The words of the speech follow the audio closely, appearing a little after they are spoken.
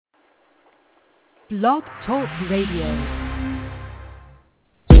Blog Talk Radio.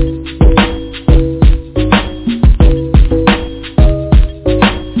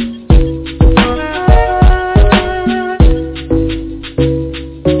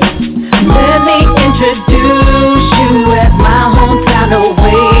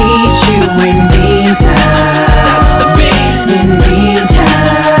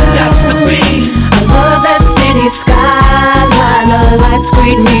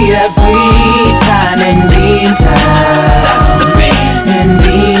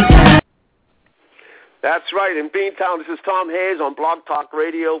 That's right, in Beantown, this is Tom Hayes on Blog Talk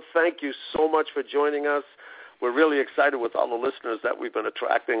Radio. Thank you so much for joining us. We're really excited with all the listeners that we've been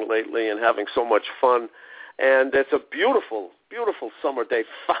attracting lately and having so much fun. And it's a beautiful, beautiful summer day,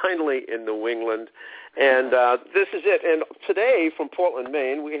 finally in New England. And this is it. And today from Portland,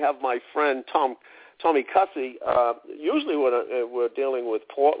 Maine, we have my friend Tommy Cussy. Usually when we're dealing with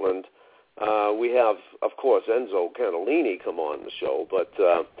Portland, we have, of course, Enzo Cannellini come on the show. But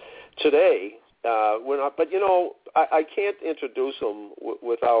today... we're not, but I can't introduce him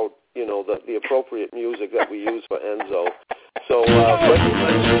without the appropriate music that we use for Enzo. So let's do it.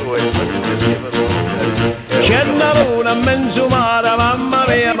 Let's just give it a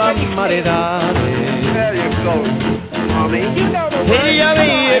there you go, Tommy.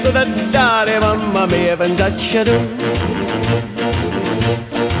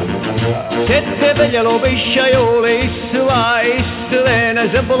 Sette veglialo pesciaiole, isla, istelena,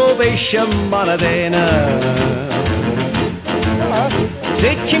 zebolo pescia manadena.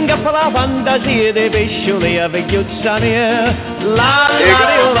 Se ci ingappa la fantasia dei pescioli a vecchiozzania,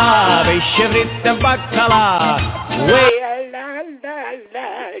 la pesce fritta e baccalà.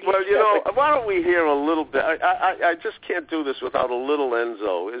 Well, why don't we hear a little bit? I just can't do this without a little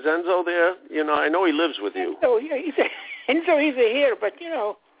Enzo. Is Enzo there? I know he lives with you. Enzo, he's here, but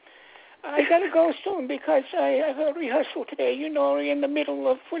I got to go soon because I have a rehearsal today. We're in the middle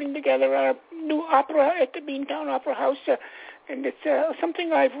of putting together our new opera at the Beantown Opera House, and it's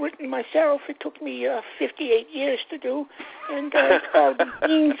something I've written myself. It took me 58 years to do, and it's called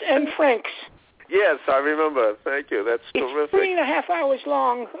Beans and Franks. Yes, I remember. Thank you. That's terrific. It's 3.5 hours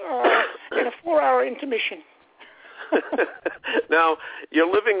long and a 4-hour intermission. Now,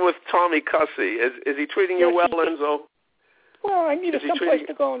 you're living with Tommy Cussy. Is he treating you well, Enzo? Well, I needed someplace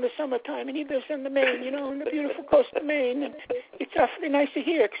to go in the summertime, and he lives on the Maine, on the beautiful coast of Maine, and it's awfully nice to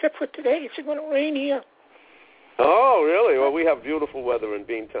hear, except for today. It's going to rain here. Oh, really? Well, we have beautiful weather in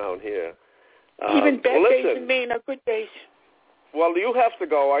Beantown here. Even bad days in Maine are good days. Well, you have to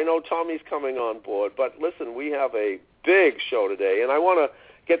go. I know Tommy's coming on board, but listen, we have a big show today, and I want to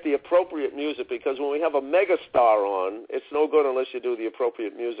get the appropriate music because when we have a megastar on, it's no good unless you do the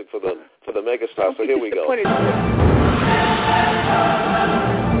appropriate music for the megastar. So here we go.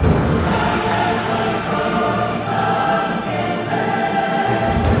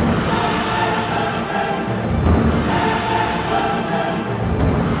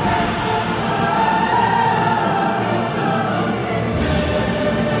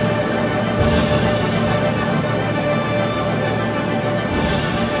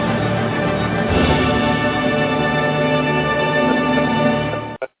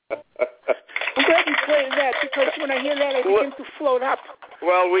 When I hear that, I begin to float up.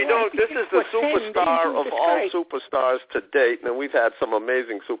 Well, we don't. This is the superstar of all superstars to date, and we've had some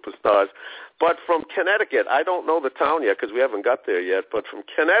amazing superstars. But from Connecticut, I don't know the town yet because we haven't got there yet, but from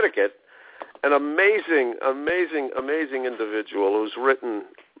Connecticut, an amazing, amazing, amazing individual who's written,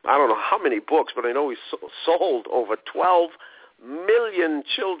 I don't know how many books, but I know he's sold over 12 million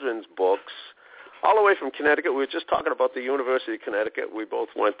children's books. All the way from Connecticut. We were just talking about the University of Connecticut we both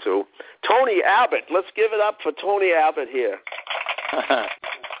went to. Tony Abbott. Let's give it up for Tony Abbott here.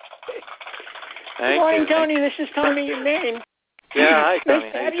 Good morning, Tony. This is Tony in Maine. Yeah, hi, Tony.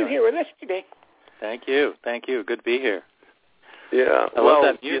 Nice to have you here with us today. Thank you. Good to be here. Yeah. I love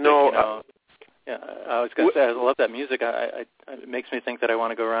that music, yeah, I was going to say, I love that music. It makes me think that I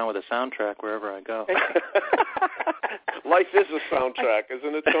want to go around with a soundtrack wherever I go. Life is a soundtrack,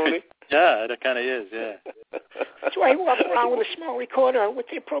 isn't it, Tony? Yeah, it kind of is, yeah. That's why I walk around with a small recorder with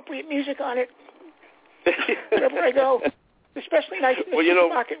the appropriate music on it wherever I go. Especially nice in the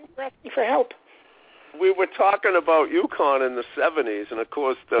supermarket. We're asking for help. We were talking about Yukon in the 70s, and, of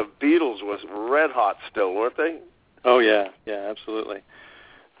course, the Beatles was red hot still, weren't they? Oh, yeah, absolutely.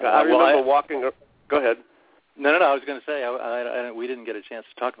 I remember walking... Go ahead. No, I was going to say, we didn't get a chance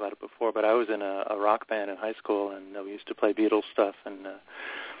to talk about it before, but I was in a rock band in high school, and we used to play Beatles stuff, and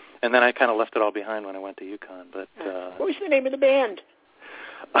then I kind of left it all behind when I went to Yukon. But what was the name of the band?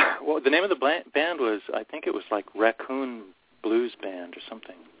 Well, the name of the band was, I think it was like Raccoon Blues Band or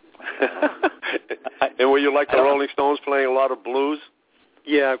something. And were you like the Rolling Stones, playing a lot of blues?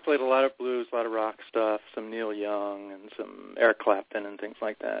 Yeah, I played a lot of blues, a lot of rock stuff, some Neil Young and some Eric Clapton and things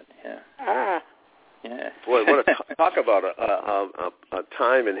like that. Yeah. Yeah. Boy, talk about a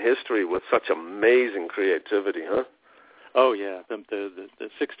time in history with such amazing creativity, huh? Oh yeah, the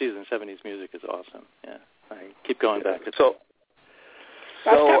 60s and 70s music is awesome. Yeah, I keep going back. Last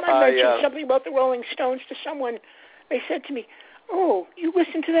time I mentioned something about the Rolling Stones to someone, they said to me, "Oh, you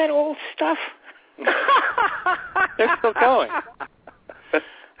listen to that old stuff?" They're still going.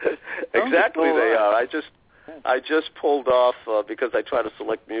 Exactly, they are. I just pulled off because I try to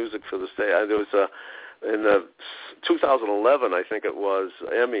select music for the state. There was in the 2011, I think it was,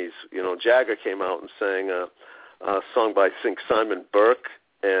 Emmys. You know, Jagger came out and sang a song by, I think, Simon Burke,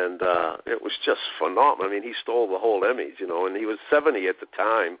 and it was just phenomenal. I mean, he stole the whole Emmys, you know, and he was 70 at the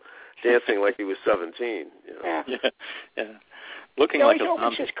time, dancing like he was 17. You know? Yeah. Looking like a zombie. He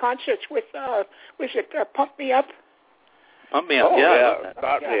opens his concerts with, Pump Me Up? Pump Me Up,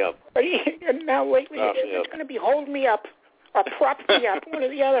 Start Me Up. And now lately it's going to be Hold Me Up or Prop Me Up, one or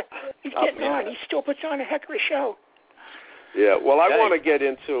the other. He's getting on. He still puts on a heck of a show. Yeah, well, I want to get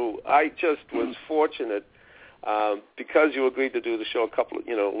into, I just was fortunate because you agreed to do the show a couple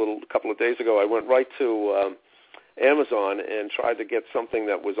of days ago. I went right to Amazon and tried to get something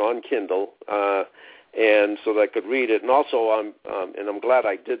that was on Kindle, and so that I could read it. And also, I'm glad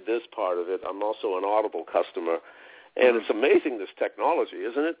I did this part of it. I'm also an Audible customer. And it's amazing, this technology,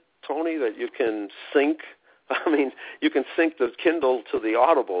 isn't it, Tony, that you can sync. I mean, you can sync the Kindle to the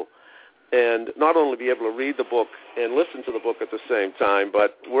Audible and not only be able to read the book and listen to the book at the same time,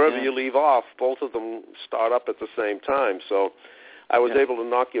 but wherever you leave off, both of them start up at the same time. So I was able to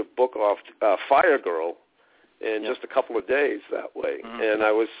knock your book off, Firegirl, in just a couple of days that way. And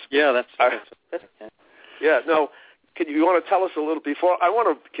I was... Yeah, that's no... You want to tell us a little before?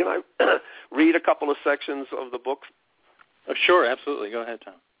 Can I read a couple of sections of the book? Oh, sure, absolutely. Go ahead,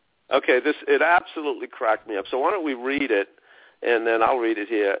 Tom. Okay, it absolutely cracked me up. So why don't we read it, and then I'll read it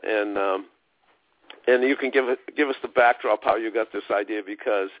here, and you can give us the backdrop how you got this idea,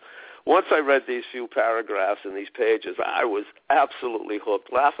 because once I read these few paragraphs and these pages, I was absolutely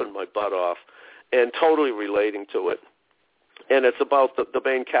hooked, laughing my butt off, and totally relating to it. And it's about the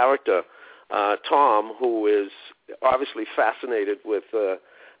main character, Tom, who is obviously fascinated with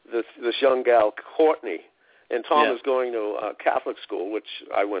this young gal, Courtney. And Tom is going to Catholic school, which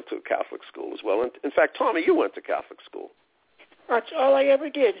I went to Catholic school as well. And in fact, Tommy, you went to Catholic school. That's all I ever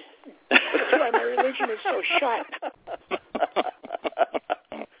did. That's why my religion is so shot.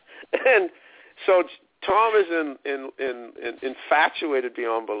 And so Tom is infatuated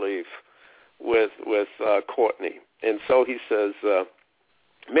beyond belief with Courtney. And so he says,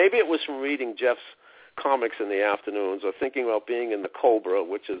 maybe it was from reading Jeff's comics in the afternoons, or thinking about being in the Cobra,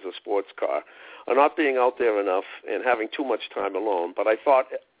 which is a sports car, or not being out there enough and having too much time alone. But I thought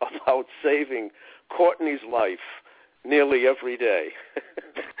about saving Courtney's life nearly every day.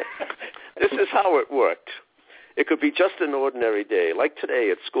 This is how it worked. It could be just an ordinary day, like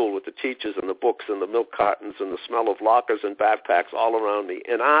today at school with the teachers and the books and the milk cartons and the smell of lockers and backpacks all around me.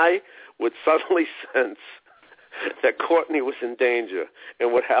 And I would suddenly sense that Courtney was in danger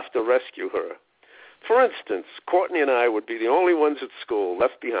and would have to rescue her. For instance, Courtney and I would be the only ones at school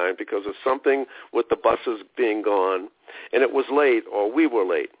left behind because of something with the buses being gone, and it was late, or we were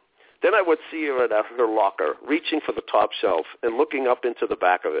late. Then I would see her at her locker, reaching for the top shelf and looking up into the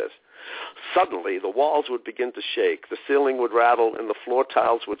back of it. Suddenly, the walls would begin to shake, the ceiling would rattle, and the floor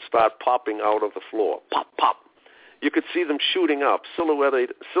tiles would start popping out of the floor. Pop, pop. You could see them shooting up,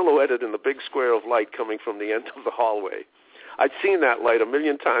 silhouetted in the big square of light coming from the end of the hallway. I'd seen that light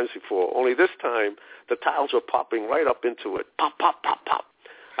 1,000,000 times before, only this time the tiles were popping right up into it. Pop, pop, pop, pop.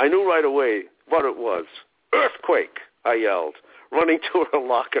 I knew right away what it was. Earthquake, I yelled, running to her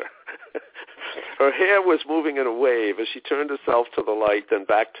locker. Her hair was moving in a wave as she turned herself to the light, then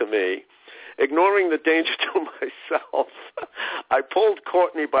back to me. Ignoring the danger to myself, I pulled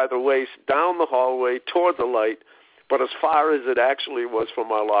Courtney by the waist down the hallway toward the light, but as far as it actually was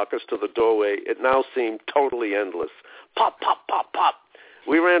from our lockers to the doorway, it now seemed totally endless. Pop, pop, pop, pop.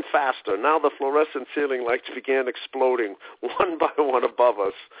 We ran faster. Now the fluorescent ceiling lights began exploding one by one above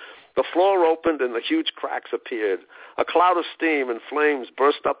us. The floor opened and the huge cracks appeared. A cloud of steam and flames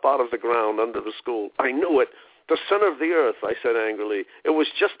burst up out of the ground under the school. I knew it. The center of the earth, I said angrily. It was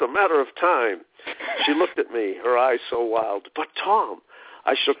just a matter of time. She looked at me, her eyes so wild. But Tom,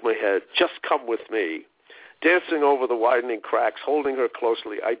 I shook my head. Just come with me. Dancing over the widening cracks, holding her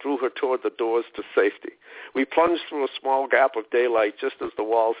closely, I drew her toward the doors to safety. We plunged through a small gap of daylight just as the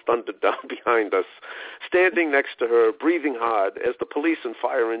walls thundered down behind us. Standing next to her, breathing hard, as the police and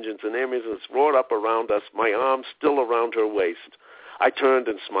fire engines and ambulances roared up around us, my arms still around her waist. I turned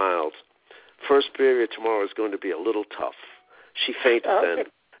and smiled. First period tomorrow is going to be a little tough. She fainted then,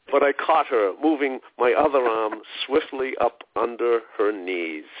 but I caught her, moving my other arm swiftly up under her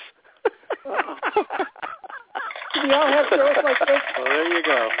knees. We all have girls like this. Well, there you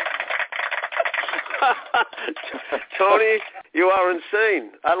go. Tony, you are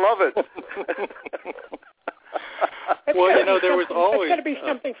insane. I love it. Well, there was always... That's got to be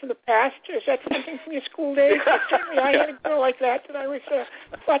something from the past. Is that something from your school days? Certainly I had a girl like that I was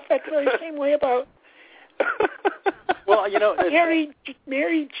thought that very same way about. Well,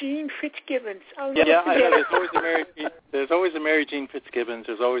 Mary Jean Fitzgibbons. There's always a Mary Jean Fitzgibbons.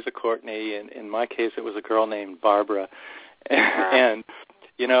 There's always a Courtney. And in my case, it was a girl named Barbara. And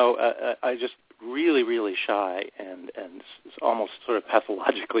I just really, really shy and almost sort of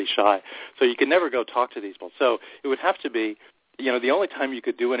pathologically shy. So you could never go talk to these people. So it would have to be, the only time you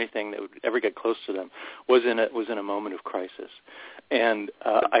could do anything that would ever get close to them was in a moment of crisis. And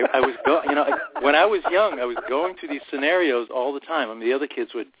I was when I was young, I was going through these scenarios all the time. I mean, the other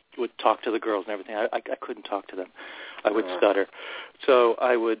kids would talk to the girls and everything. I couldn't talk to them. I would stutter. So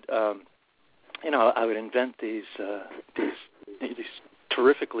I would, I would invent these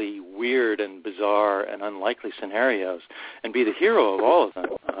terrifically weird and bizarre and unlikely scenarios and be the hero of all of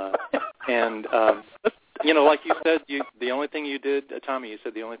them. Like you said, the only thing you did, Tommy, you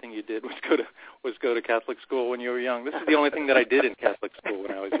said the only thing you did was go to Catholic school when you were young. This is the only thing that I did in Catholic school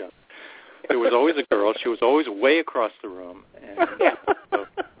when I was young. There was always a girl. She was always way across the room. And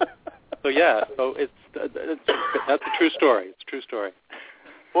so that's a true story. It's a true story.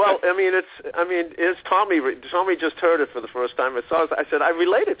 Well, Tommy just heard it for the first time. I said I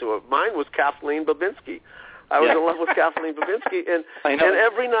related to it. Mine was Kathleen Babinski. I was in love with Kathleen Babinski, and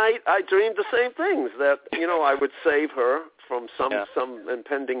every night I dreamed the same things, that I would save her from some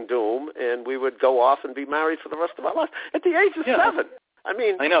impending doom, and we would go off and be married for the rest of our lives at the age of 7. I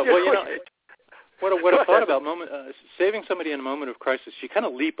know. What I thought about saving somebody in a moment of crisis, you kind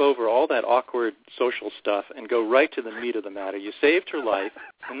of leap over all that awkward social stuff and go right to the meat of the matter. You saved her life,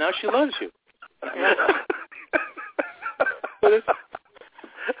 and now she loves you.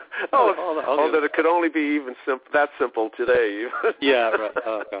 That it could only be even that simple today. Yeah, right.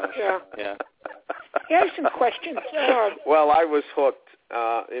 Oh, gosh. Yeah. Here's some questions. Well, I was hooked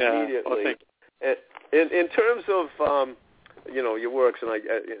immediately. In terms of your works, and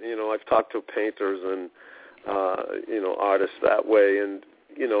I've talked to painters and artists that way, and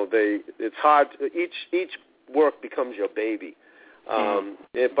it's hard. Each work becomes your baby.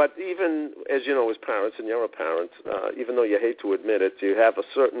 But even as as parents, and you're a parent, even though you hate to admit it, you have a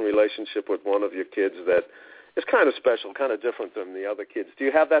certain relationship with one of your kids that is kind of special, kind of different than the other kids. Do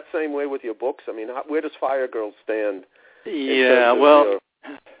you have that same way with your books? I mean, where does Firegirl stand? Yeah, well,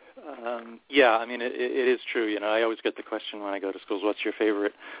 it is true. I always get the question when I go to schools, what's your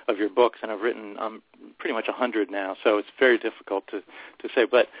favorite of your books? And I've written pretty much 100 now, so it's very difficult to say.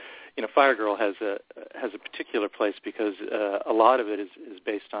 But Firegirl has a particular place because a lot of it is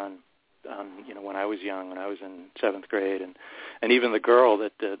based on when I was young, when I was in 7th grade, and even the girl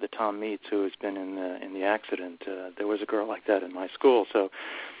that Tom meets, who has been in the accident. There was a girl like that in my school. So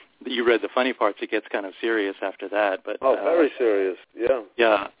you read the funny parts; it gets kind of serious after that. But very serious, yeah.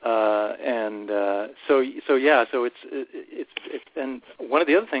 Yeah, so it's and one of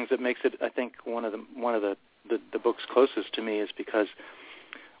the other things that makes it, I think, one of the books closest to me is because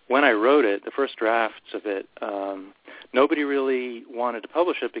when I wrote it, the first drafts of it, nobody really wanted to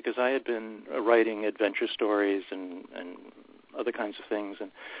publish it because I had been writing adventure stories and other kinds of things.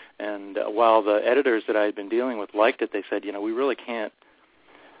 And while the editors that I had been dealing with liked it, they said, we really can't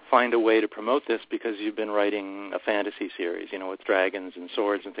find a way to promote this because you've been writing a fantasy series, with dragons and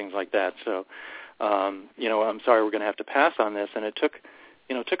swords and things like that. So, I'm sorry, we're going to have to pass on this. And it took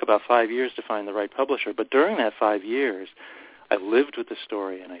about 5 years to find the right publisher. But during that 5 years, I lived with the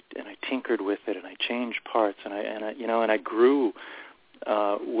story, and I tinkered with it, and I changed parts, and I grew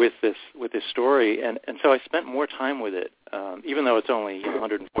with this story, and so I spent more time with it, even though it's only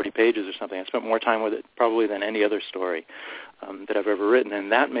 140 pages or something. I spent more time with it probably than any other story that I've ever written,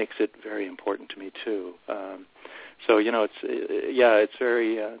 and that makes it very important to me too. It's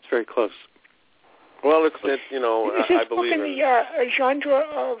very close. Well, I believe in the genre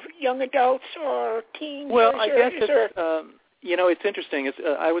of young adults or teens. Well, I guess it's interesting.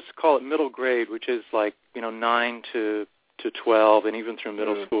 I would call it middle grade, which is like 9 to to 12, and even through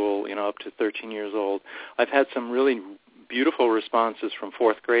middle school, up to 13 years old. I've had some really beautiful responses from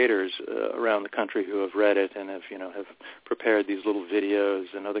fourth graders around the country who have read it and have prepared these little videos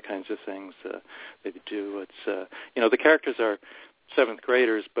and other kinds of things they do. It's the characters are seventh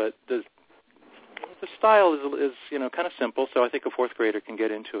graders, but the style is kind of simple, so I think a fourth grader can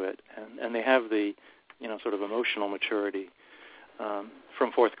get into it, and they have the sort of emotional maturity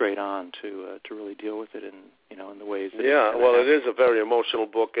from fourth grade on to really deal with it in the ways that it is a very emotional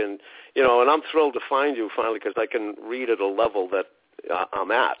book, and and I'm thrilled to find you finally because I can read at a level that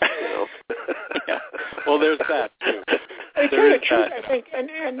I'm at. Yeah. Well, there's that too. I tell you the truth, I think, and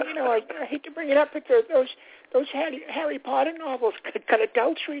I hate to bring it up, but those Harry Potter novels got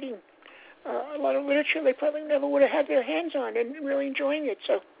adults reading a lot of literature they probably never would have had their hands on and really enjoying it.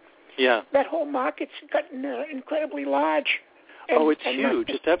 So that whole market's gotten incredibly large. It's huge.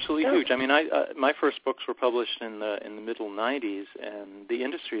 It's absolutely huge. I mean, my first books were published in the middle 90s, and the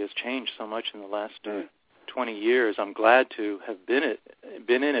industry has changed so much in the last 20 years. I'm glad to have been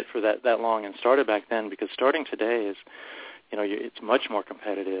in it for that long and started back then, because starting today is, it's much more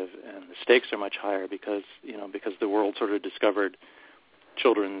competitive and the stakes are much higher because the world sort of discovered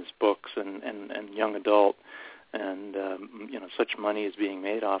children's books and young adult, and such money is being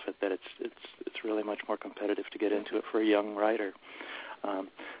made off it that it's really much more competitive to get into it for a young writer.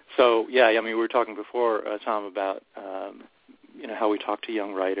 We were talking before, Tom, about how we talk to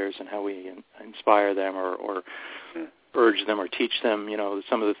young writers and how we inspire them or urge them or teach them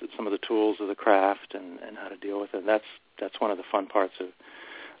some of the tools of the craft and how to deal with it. That's one of the fun parts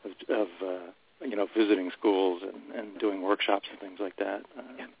of visiting schools and doing workshops and things like that.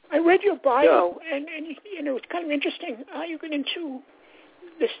 I read your bio, and it's kind of interesting how you get into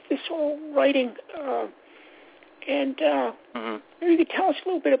this whole writing, and maybe you could tell us a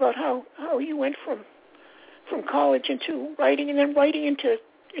little bit about how you went from college into writing, and then writing into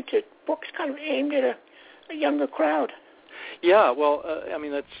books kind of aimed at a younger crowd. Yeah, well,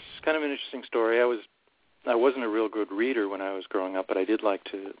 that's kind of an interesting story. I wasn't a real good reader when I was growing up, but I did like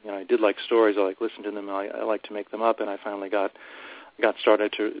to, I did like stories. I like listen to them. I like to make them up, and I finally got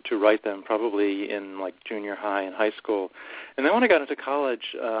started to write them probably in like junior high and high school. And then when I got into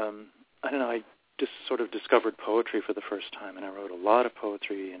college, I just sort of discovered poetry for the first time, and I wrote a lot of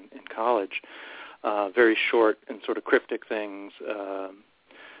poetry in college, very short and sort of cryptic things.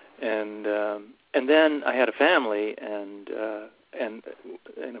 And then I had a family, and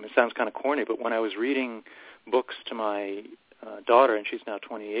it sounds kind of corny, but when I was reading books to my daughter, and she's now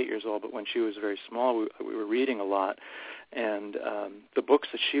 28 years old, but when she was very small, we were reading a lot, and the books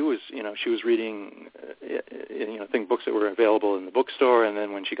that she was reading, books that were available in the bookstore, and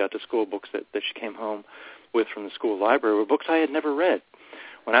then when she got to school, books that she came home with from the school library were books I had never read.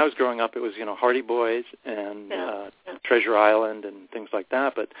 When I was growing up, it was, Hardy Boys and Treasure Island and things like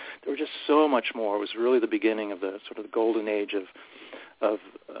that, but there were just so much more. It was really the beginning of the sort of the golden age of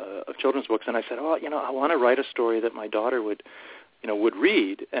children's books, and I said, I want to write a story that my daughter would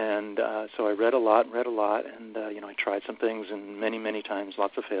read, and so I read a lot, and I tried some things, and many times,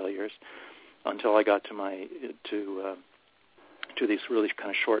 lots of failures, until I got to these really kind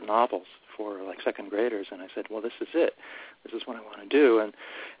of short novels for like second graders, and I said, well, this is it. This is what I want to do, and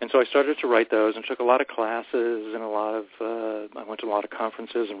so I started to write those and took a lot of classes and I went to a lot of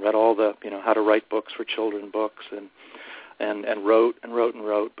conferences and read all the how to write books for children books and wrote,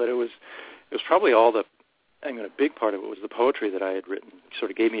 but it was probably all a big part of it was the poetry that I had written. It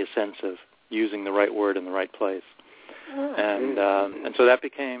sort of gave me a sense of using the right word in the right place. And so that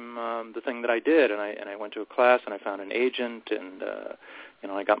became the thing that I did, and I went to a class and I found an agent, and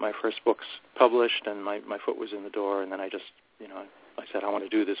I got my first books published, and my foot was in the door, and then I just I said I want to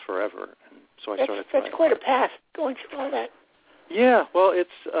do this forever, and so I started. That's quite a path, going through all that. Yeah, well, it's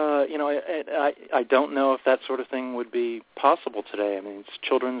I don't know if that sort of thing would be possible today. I mean,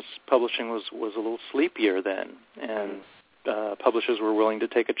 children's publishing was a little sleepier then, and publishers were willing to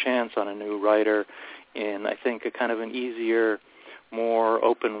take a chance on a new writer in, I think, a kind of an easier, more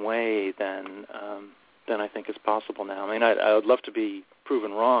open way than I think is possible now. I mean, I would love to be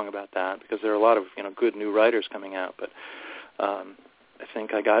proven wrong about that, because there are a lot of good new writers coming out, but I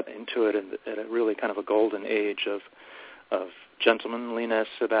think I got into it at a really kind of a golden age of gentlemanliness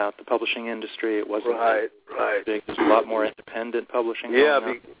about the publishing industry. It wasn't big. There's a lot more independent publishing. Yeah,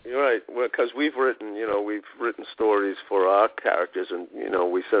 you're right. Well, because we've written stories for our characters, and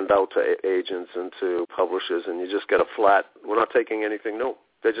we send out to agents and to publishers, and you just get a flat. We're not taking anything new.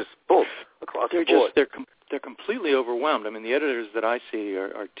 They're just boom across the board. They're completely overwhelmed. I mean, the editors that I see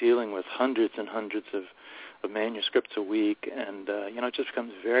are dealing with hundreds and hundreds of manuscripts a week, and it just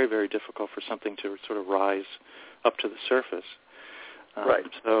becomes very, very difficult for something to sort of rise up to the surface. Right.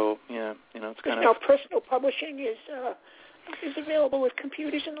 So it's kind of. Now, personal publishing is available with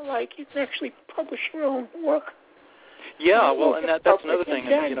computers and the like. You can actually publish your own work. Yeah, well, and that's another thing.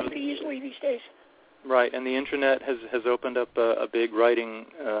 Pretty easily these days. Right, and the internet has opened up a big writing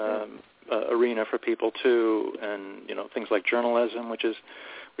arena for people too, and things like journalism, which is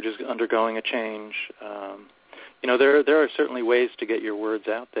undergoing a change. There are certainly ways to get your words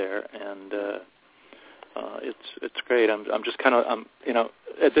out there, and it's great. I'm just kind of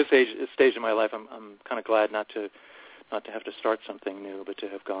at this stage in my life, I'm kind of glad not to have to start something new, but to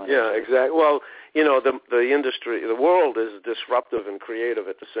have gone. Yeah, exactly. Well, the industry, the world is disruptive and creative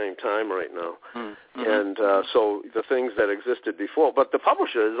at the same time right now. Mm-hmm. And so the things that existed before, but the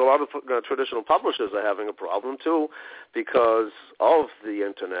publishers, a lot of traditional publishers are having a problem too because of the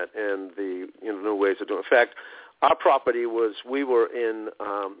internet and the new ways of doing it. In fact, our property we were in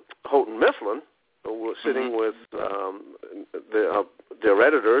Houghton Mifflin. We're sitting with their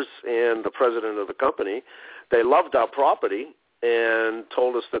editors and the president of the company. They loved our property and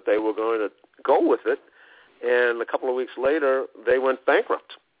told us that they were going to go with it. And a couple of weeks later, they went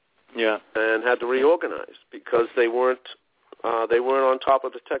bankrupt. Yeah, and had to reorganize because they weren't on top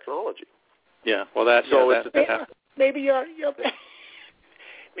of the technology. Yeah, well, maybe you're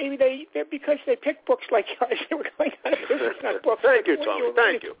maybe they because they picked books like yours, they were going out of business. Not books. Thank you, Tommy.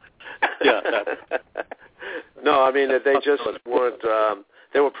 Thank you. Yeah. No, I mean they just weren't.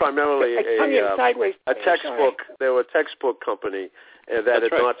 They were primarily a textbook. They were a textbook company that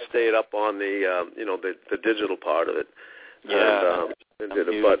had not stayed up on the digital part of it. Yeah.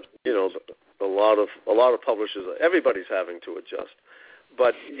 But a lot of publishers, everybody's having to adjust.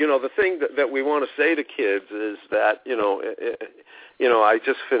 But the thing that we want to say to kids is that I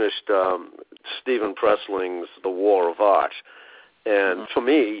just finished Stephen Pressling's The War of Art, and for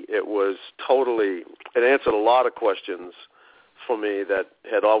me it answered a lot of questions for me that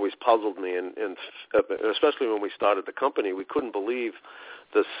had always puzzled me, and especially when we started the company, we couldn't believe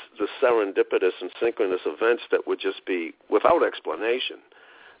the serendipitous and synchronous events that would just be without explanation.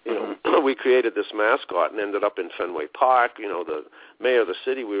 We created this mascot and ended up in Fenway Park. The mayor of the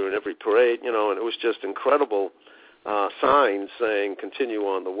city, we were in every parade, and it was just incredible signs saying continue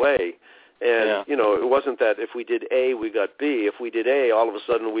on the way. And, it wasn't that if we did A, we got B. If we did A, all of a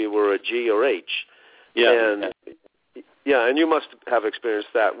sudden we were a G or H. And you must have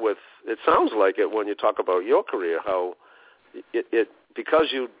experienced that with, it sounds like it when you talk about your career, how it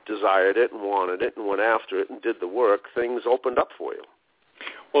because you desired it and wanted it and went after it and did the work, things opened up for you.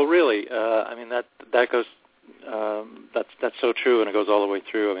 Well, really, that goes, that's so true, and it goes all the way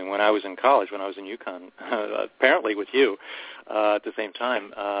through. I mean, when I was in college, when I was in UConn, apparently with you at the same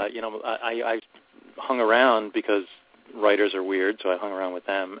time, I hung around because writers are weird, so I hung around with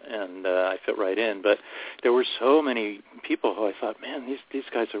them, and I fit right in. But there were so many people who I thought, man, these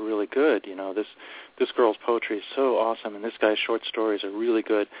guys are really good. This girl's poetry is so awesome, and this guy's short stories are really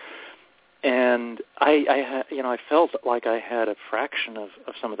good. And I felt like I had a fraction of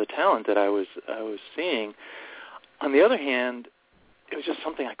some of the talent that I was seeing. On the other hand, it was just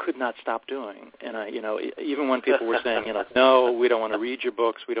something I could not stop doing. And even when people were saying, no, we don't want to read your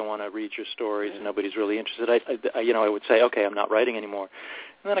books, we don't want to read your stories, nobody's really interested, I would say, okay, I'm not writing anymore.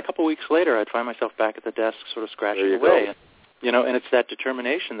 And then a couple of weeks later, I'd find myself back at the desk, sort of scratching away. And it's that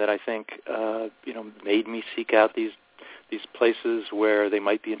determination that I think, made me seek out these places where they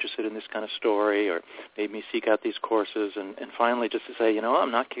might be interested in this kind of story, or made me seek out these courses, and finally just to say,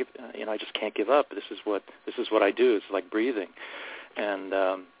 I'm not, I just can't give up. This is what I do. It's like breathing, and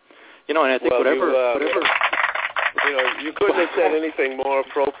and I think whatever. You couldn't have said anything more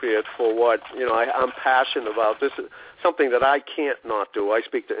appropriate for what I'm passionate about. This is something that I can't not do. I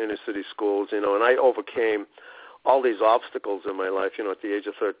speak to inner city schools, and I overcame all these obstacles in my life. At the age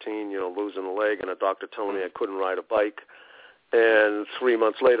of 13, losing a leg, and a doctor telling me I couldn't ride a bike. And 3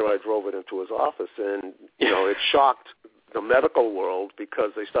 months later, I drove it into his office, and it shocked the medical world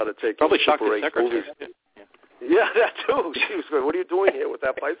because they started taking probably shocked Super the 8 secretary. movies. Yeah, that too. She was going, "What are you doing here with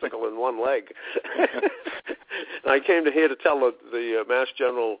that bicycle in one leg?" And I came here to tell the Mass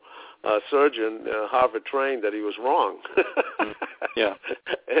General surgeon, Harvard trained, that he was wrong.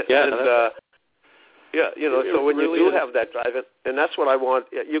 So when you do have that drive, and that's what I want.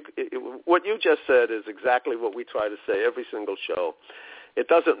 What you just said is exactly what we try to say every single show. It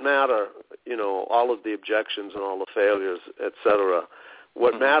doesn't matter, all of the objections and all the failures, etc.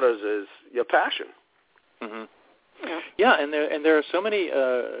 What matters is your passion. Mm-hmm. Yeah, and there are so many,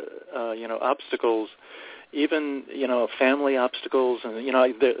 obstacles, even family obstacles, and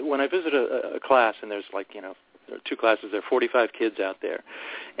when I visit a class, and there's there are two classes, there are 45 kids out there,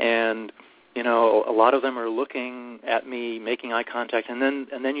 and you know, a lot of them are looking at me, making eye contact, and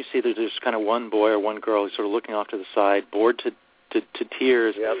then you see that there's kind of one boy or one girl who's sort of looking off to the side, bored to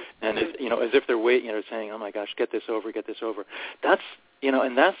tears, and you know, as if they're waiting, you know, saying, "Oh my gosh, get this over." That's, you know,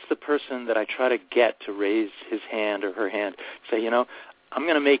 and that's the person that I try to get to raise his hand or her hand, say, you know, I'm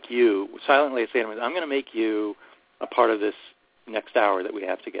going to make you, silently say to him, I'm going to make you a part of this next hour that we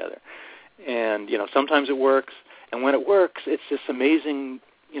have together. And, you know, sometimes it works, and when it works, it's this amazing,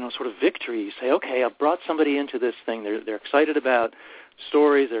 you know, sort of victory. You say, okay, I've brought somebody into this thing. They're excited about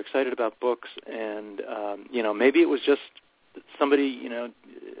stories. They're excited about books, and, you know, maybe it was just somebody, you know,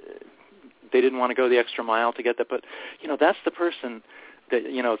 they didn't want to go the extra mile to get that, but, you know, that's the person that,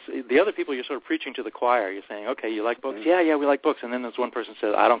 you know, the other people, you're sort of preaching to the choir. You're saying, okay, you like books? Yeah, we like books. And then there's one person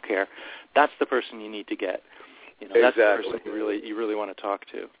says, I don't care. That's the person you need to get. You know, that's the person you really want to talk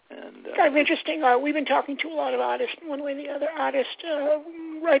to. And kind of interesting. We've been talking to a lot of artists, one way or the other, artists,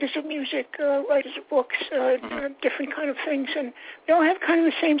 writers of music, writers of books, different kind of things, and they all have kind of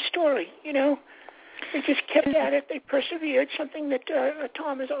the same story, you know. They just kept at it. They persevered, something that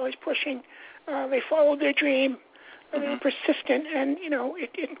Tom is always pushing. They followed their dream. They were persistent, and, you know,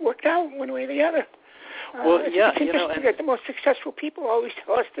 it worked out one way or the other. It's interesting that the most successful people always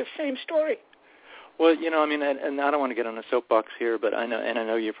tell us the same story. Well, you know, I mean, and I don't want to get on a soapbox here, but I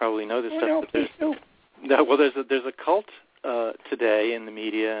know you probably know this stuff. No, please do. Well, there's a cult today in the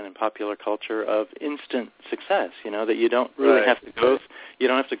media and in popular culture of instant success. You know, that you don't really have to go. You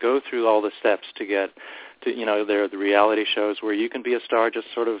don't have to go through all the steps to get to. You know, there are the reality shows where you can be a star just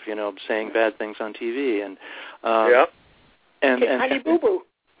sort of, you know, saying bad things on TV and Honey Boo Boo.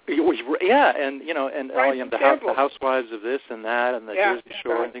 Yeah, and you know, and the housewives of this and that, and the Jersey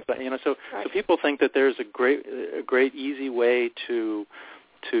Shore and things like that. You know, so people think that there's a great easy way to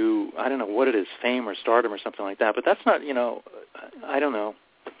I don't know what it is, fame or stardom or something like that. But that's not, you know, I don't know.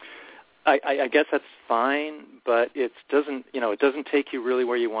 I guess that's fine, but it doesn't take you really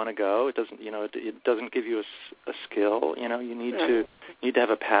where you want to go. It doesn't, you know, it doesn't give you a skill. You know, you need to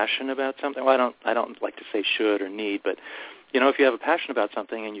have a passion about something. Well, I don't like to say should or need, but you know, if you have a passion about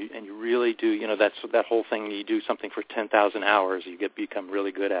something and you really do, you know, that whole thing, you do something for 10,000 hours, you become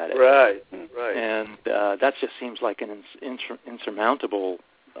really good at it. Right. And that just seems like an insurmountable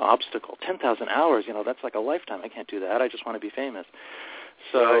obstacle. 10,000 hours, you know, that's like a lifetime. I can't do that. I just want to be famous.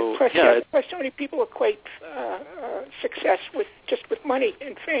 So plus, so many people equate success with money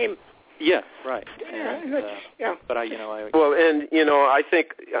and fame. Yeah, right. But well, and you know, I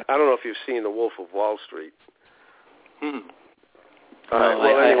think I don't know if you've seen The Wolf of Wall Street.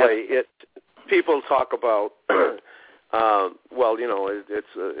 People talk about, well, you know,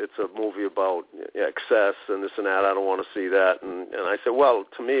 it's a movie about excess and this and that. I don't want to see that. And I said, well,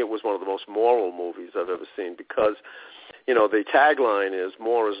 to me, it was one of the most moral movies I've ever seen because, you know, the tagline is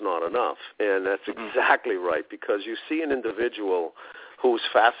more is not enough. And that's exactly right, because you see an individual who's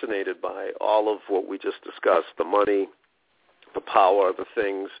fascinated by all of what we just discussed, the money, the power, the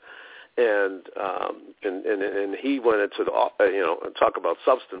things. And he went into and talk about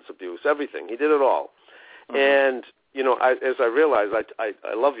substance abuse, everything. He did it all. And you know, as I realized, I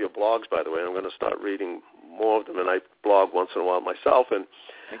love your blogs, by the way. I'm going to start reading more of them, and I blog once in a while myself. And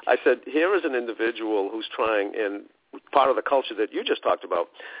I said, here is an individual who's trying, and part of the culture that you just talked about,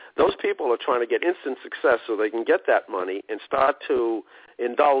 those people are trying to get instant success so they can get that money and start to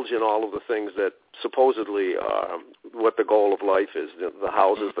indulge in all of the things that supposedly are what the goal of life is, the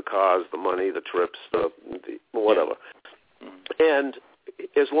houses, the cars, the money, the trips, the whatever. And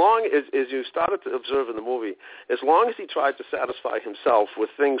as long as you started to observe in the movie, as long as he tried to satisfy himself with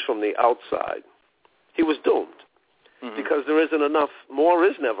things from the outside, he was doomed. Because there isn't enough. More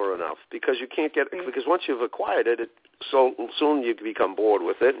is never enough, because you can't get it. Because once you've acquired it, so soon you become bored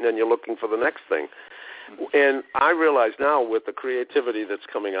with it, and then you're looking for the next thing. And I realize now, with the creativity that's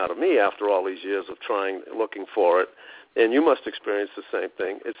coming out of me after all these years of looking for it, and you must experience the same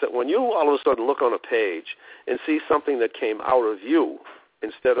thing, it's that when you all of a sudden look on a page and see something that came out of you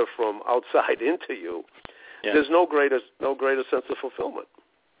instead of from outside into you, there's no greater sense of fulfillment.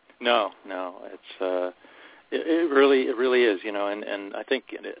 No, it's it really is, you know, and I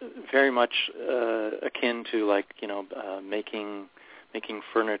think very much akin to, like, you know, making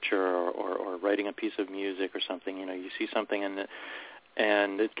furniture or writing a piece of music or something. You know, you see something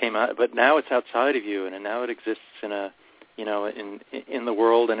and it came out, but now it's outside of you, and now it exists in the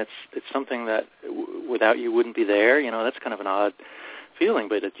world, and it's something that without you wouldn't be there. You know, that's kind of an odd feeling,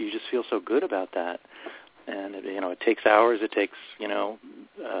 but you just feel so good about that. And it takes hours. It takes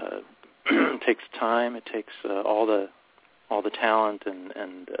it takes time. It takes all the talent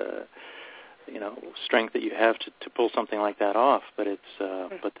and strength that you have to pull something like that off. But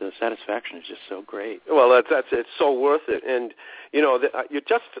but the satisfaction is just so great. Well, it's so worth it. And you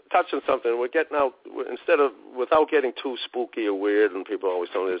just touched on something. We're getting out without getting too spooky or weird, and people always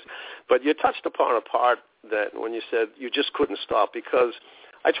tell me this. But you touched upon a part that when you said you just couldn't stop, because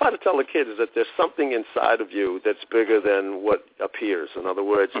I try to tell the kids that there's something inside of you that's bigger than what appears. In other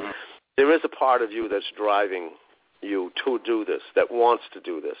words, there is a part of you that's driving you to do this, that wants to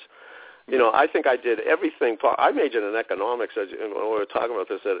do this. I think I did everything. I majored in economics, when we were talking about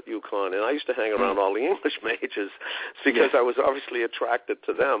this at UConn, and I used to hang around all the English majors because I was obviously attracted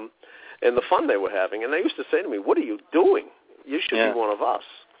to them and the fun they were having. And they used to say to me, "What are you doing? You should be one of us."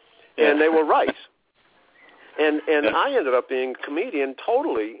 And they were right. And I ended up being a comedian,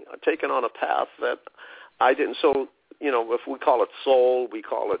 totally taken on a path that I didn't. So, if we call it soul, we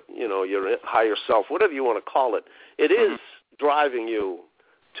call it, your higher self, whatever you want to call it, it is driving you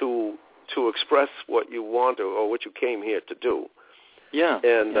to express what you want or what you came here to do. Yeah.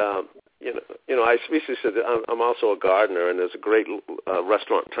 And, I recently said that I'm also a gardener, and there's a great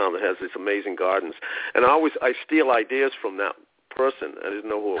restaurant in town that has these amazing gardens. And I steal ideas from that person. I didn't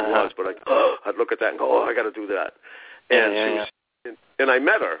know who it was, but I'd look at that and go, I got to do that. And and I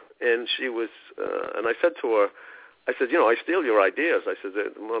met her, and she was, and I said to her, I steal your ideas. I said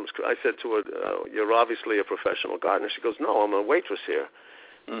to her, you're obviously a professional gardener. She goes, no, I'm a waitress here.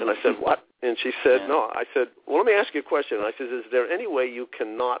 And I said, what? And she said, no. I said, well, let me ask you a question. I said, is there any way you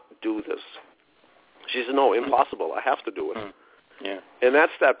cannot do this? She said, no, impossible. I have to do it. Yeah. And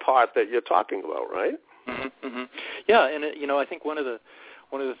that's that part that you're talking about, right? Yeah, and I think one of the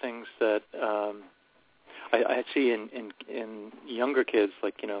things that I see in younger kids,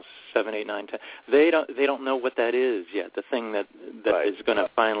 like 7, 8, 9, 10, they don't know what that is yet. The thing that is going to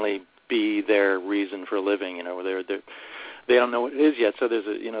finally be their reason for living. They don't know what it is yet. So there's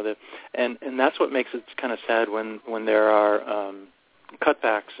and that's what makes it kind of sad when there are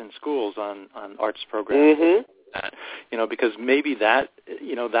cutbacks in schools on arts programs. Because maybe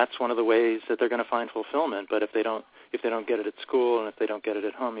that's one of the ways that they're going to find fulfillment. But if they don't get it at school, and if they don't get it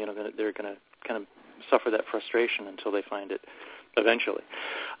at home, they're going to kind of suffer that frustration until they find it eventually.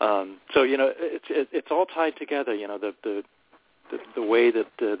 So it's all tied together. The way that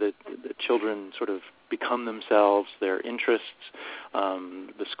the children sort of become themselves, their interests,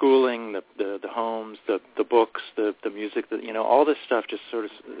 the schooling, the homes, the books, the music, all this stuff just sort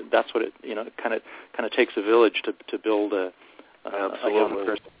of, that's what it, kind of takes a village to build a young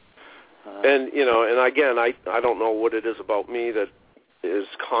person. And again, I don't know what it is about me that is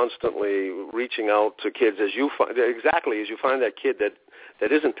constantly reaching out to kids as you find that kid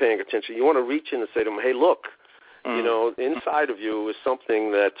that isn't paying attention. You want to reach in and say to them, hey, look, inside of you is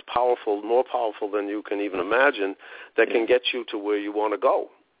something that's powerful, more powerful than you can even imagine, that can get you to where you want to go.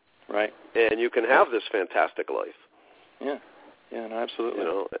 Right. And you can have this fantastic life. Yeah. Yeah, no, absolutely.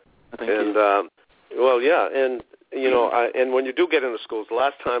 And when you do get into schools, the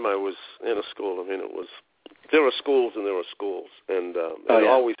last time I was in a school, there were schools and there were schools, and it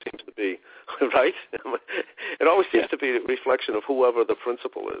always seems to be, right? It always seems to be a reflection of whoever the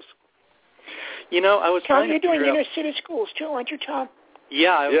principal is. I was Tom, you're doing inner city schools too, aren't you, Tom?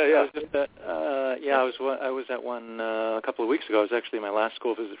 Yeah, I was at one a couple of weeks ago. I was actually, my last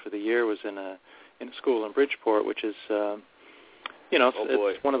school visit for the year was in a school in Bridgeport, which is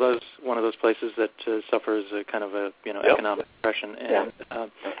it's one of those places that suffers a kind of a economic depression, and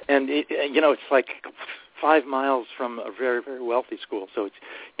it's like 5 miles from a very, very wealthy school. So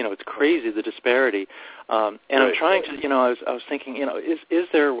it's crazy, the disparity. And I'm trying to, I was thinking, is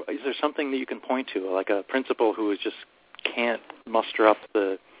there something that you can point to, like a principal who just can't muster up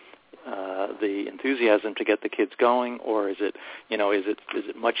the enthusiasm to get the kids going, or is it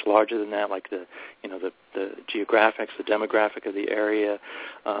much larger than that, like the geographics, the demographic of the area?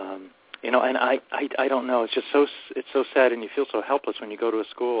 And I don't know. It's just so sad, and you feel so helpless when you go to a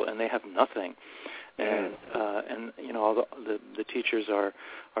school and they have nothing. And all the teachers are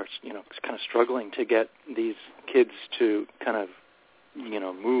kind of struggling to get these kids to kind of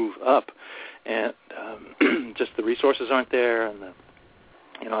move up, and just the resources aren't there, and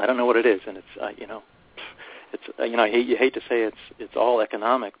I don't know what it is, and you hate to say it's all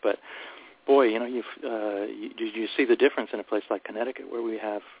economic, but boy, you see the difference in a place like Connecticut, where we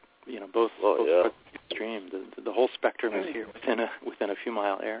have both extreme. The whole spectrum is here within a few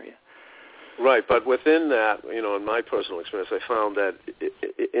mile area. Right, but within that, in my personal experience, I found that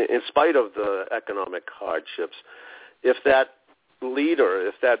in spite of the economic hardships, if that leader,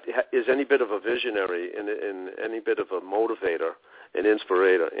 if that is any bit of a visionary and any bit of a motivator, an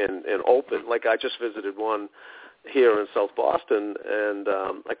inspirator, and open, like I just visited one here in South Boston, and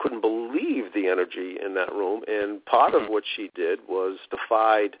I couldn't believe the energy in that room. And part of what she did was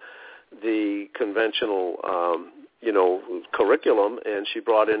defied the conventional, curriculum, and she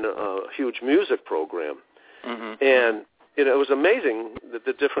brought in a huge music program. And it was amazing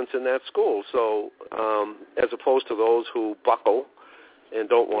the difference in that school. So as opposed to those who buckle and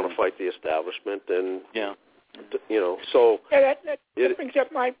don't want to fight the establishment, and so that brings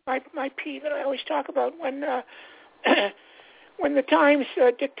up my P that I always talk about when the Times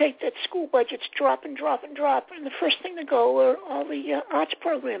dictate that school budgets drop, and the first thing to go are all the arts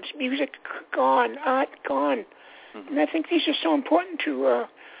programs, music gone, art gone, and I think these are so important to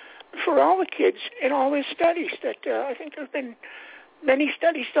for all the kids in all their studies. That I think there have been many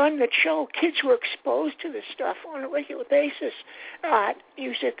studies done that show kids who are exposed to this stuff on a regular basis, art,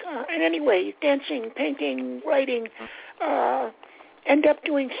 music, and anyway, dancing, painting, writing, end up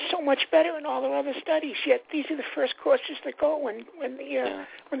doing so much better in all their other studies. Yet these are the first courses that go when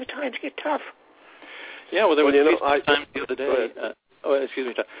the times get tough. Yeah, well, there was a piece in the Times the other day. Excuse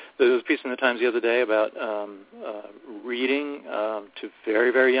me, Tom. There was a piece in the Times the other day about reading to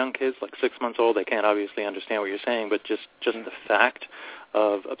very, very young kids, like 6 months old. They can't obviously understand what you're saying, but just the fact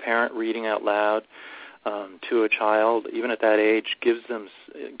of a parent reading out loud to a child, even at that age, gives them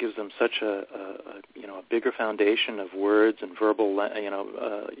such a bigger foundation of words and verbal,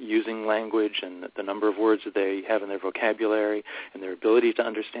 using language and the number of words that they have in their vocabulary and their ability to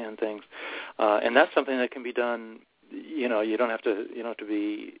understand things, and that's something that can be done. You don't have to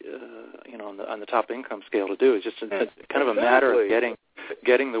be on the top income scale to do. It's just kind of a matter of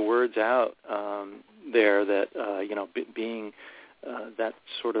getting the words out there. That being that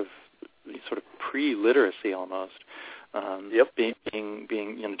sort of pre-literacy almost. Being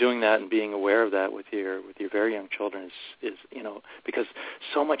doing that and being aware of that with your very young children is because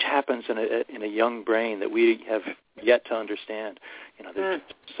so much happens in a young brain that we have yet to understand. They're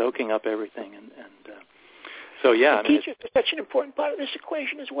just soaking up everything and so yeah, teachers are such an important part of this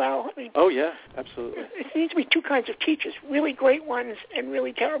equation as well. I mean, oh yeah, absolutely. It needs to be two kinds of teachers: really great ones and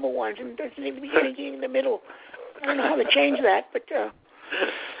really terrible ones, and there doesn't need to be anything in the middle. I don't know how to change that, but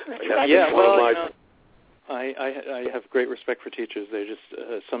I have great respect for teachers. They just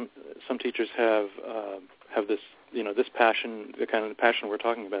some teachers have this this passion, the kind of passion we're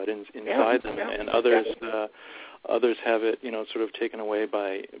talking about inside them, and others have it sort of taken away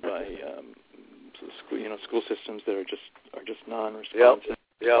by school systems that are just non-responsive.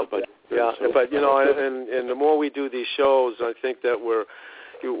 But and the more we do these shows, I think that we're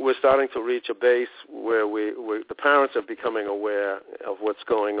starting to reach a base where the parents are becoming aware of what's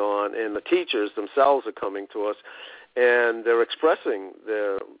going on, and the teachers themselves are coming to us, and they're expressing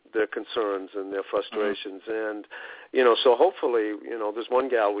their concerns and their frustrations, and so hopefully there's one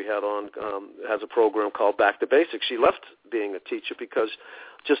gal we had on has a program called Back to Basics. She left being a teacher because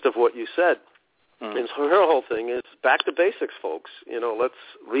just of what you said. And so her whole thing is back to basics, folks. Let's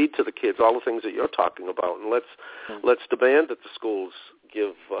read to the kids all the things that you're talking about, and let's demand that the schools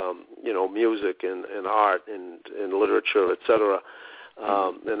give music and art and literature, etc.,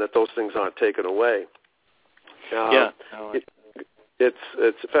 and that those things aren't taken away. It's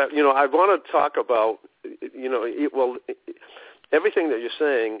I want to talk about everything that you're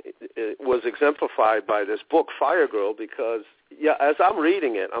saying was exemplified by this book, Firegirl, because as I'm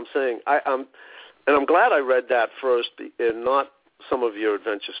reading it, I'm saying and I'm glad I read that first and not some of your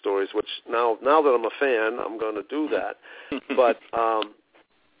adventure stories, which now that I'm a fan, I'm going to do that. But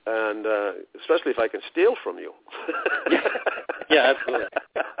and especially if I can steal from you. Yeah, absolutely.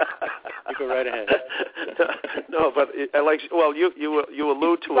 You go right ahead. No, but you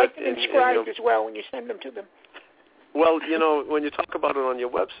allude to like it. Inscribed as well when you send them to them. Well, when you talk about it on your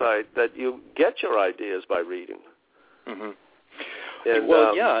website, that you get your ideas by reading. And,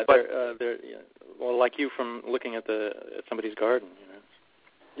 like you from looking at somebody's garden.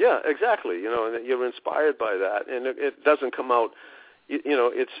 Yeah, exactly. And you're inspired by that, and it doesn't come out.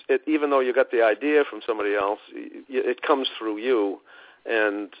 Even though you got the idea from somebody else, it comes through you,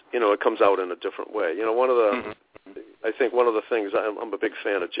 and it comes out in a different way. I think one of the things, I'm a big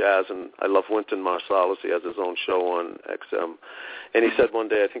fan of jazz, and I love Wynton Marsalis. He has his own show on XM, and he said one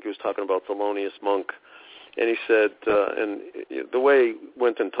day, I think he was talking about Thelonious Monk. And he said, and the way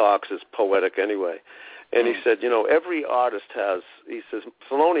Wynton talks is poetic anyway. And he said, every artist he says,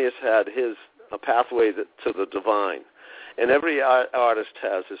 Thelonious had a pathway to the divine. And every artist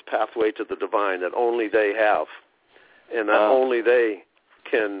has his pathway to the divine that only they have. And that only they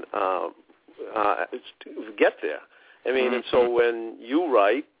can get there. I mean, and so when you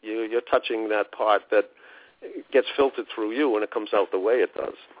write, you're touching that part that gets filtered through you, and it comes out the way it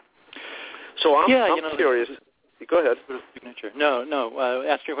does. So I'm curious. Go ahead. Signature. No.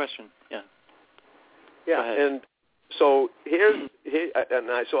 Ask your question. Yeah. Yeah, and so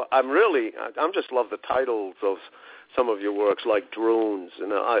I'm just love the titles of some of your works, like Droons,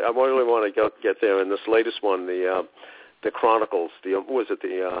 and I really want to get there. In this latest one, the Chronicles, the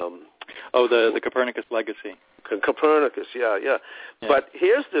Copernicus Legacy. Copernicus, yeah. But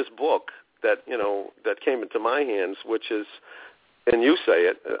here's this book that came into my hands, which is, and you say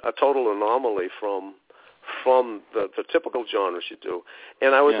it, a total anomaly from the typical genres you do.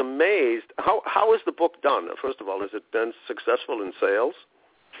 And I was amazed. How is the book done? First of all, has it been successful in sales?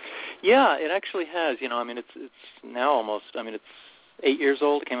 Yeah, it actually has. It's now almost, it's 8 years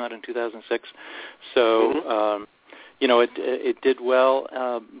old. It came out in 2006. So, it did well.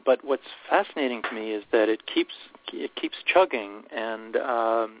 But what's fascinating to me is that it keeps chugging. And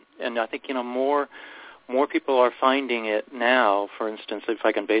I think, more people are finding it now. For instance, if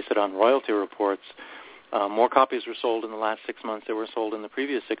I can base it on royalty reports, more copies were sold in the last 6 months than were sold in the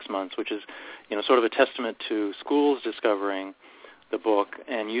previous 6 months, which is, sort of a testament to schools discovering the book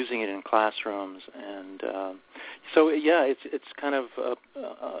and using it in classrooms. And it's kind of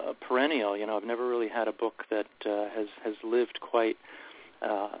a perennial. I've never really had a book that has lived quite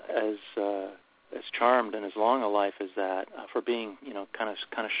as charmed and as long a life as that for being, kind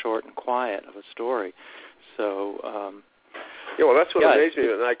of short and quiet of a story. So. That's what amazed me.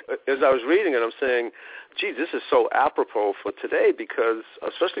 And as I was reading it, I'm saying, gee, this is so apropos for today because,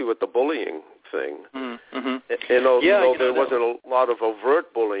 especially with the bullying thing, although there wasn't a lot of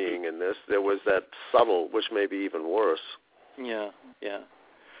overt bullying in this, there was that subtle, which may be even worse. Yeah.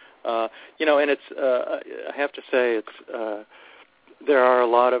 And it's, I have to say, it's, there are a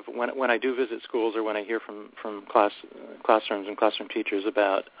lot of, when I do visit schools or when I hear from classrooms and classroom teachers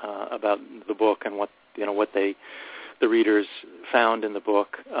about the book and what the readers found in the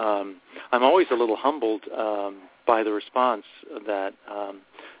book, I'm always a little humbled by the response that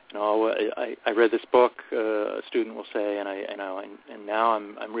I read this book, a student will say, and now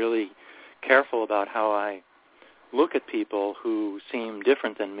I'm really careful about how I look at people who seem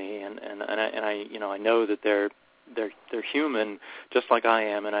different than me, and I know that they're human just like I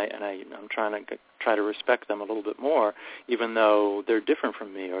am, and I'm trying to respect them a little bit more, even though they're different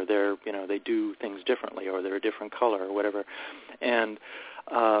from me, or they do things differently, or they're a different color, or whatever, and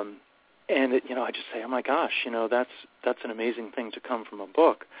I just say, oh my gosh, that's an amazing thing to come from a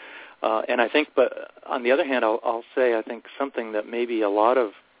book, and I think, but on the other hand, I'll say I think something that maybe a lot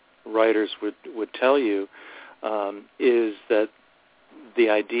of writers would tell you is that the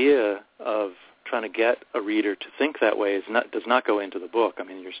idea of trying to get a reader to think that way does not go into the book. I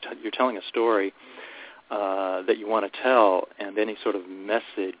mean, you're telling a story that you want to tell, and any sort of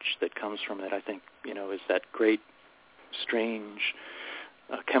message that comes from it, I think, is that great, strange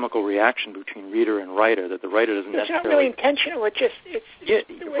chemical reaction between reader and writer that the writer doesn't necessarily... It's not really intentional. It's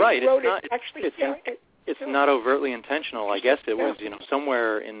the way you wrote it. Actually, it's not overtly intentional. I guess it was,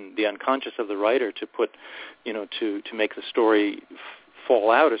 somewhere in the unconscious of the writer to put, to make the story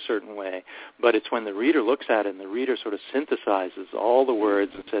fall out a certain way. But it's when the reader looks at it and the reader sort of synthesizes all the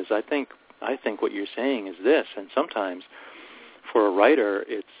words and says, I think what you're saying is this. And sometimes for a writer,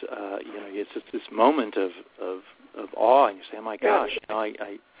 it's it's this moment of awe, and you say, oh my gosh,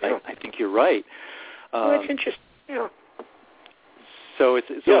 I think you're right. That's interesting. Yeah. So it's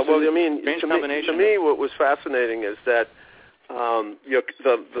to me, what was fascinating is that the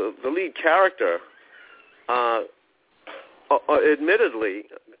lead character, admittedly,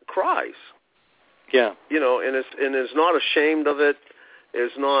 cries. Yeah. And is not ashamed of it.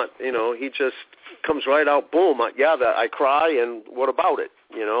 Is not, he just comes right out. Boom! I cry, and what about it?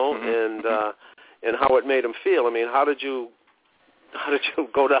 And how it made him feel. I mean, how did you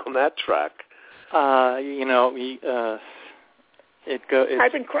go down that track? I've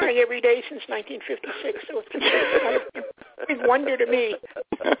been crying every day since 1956, so it's a big wonder to me.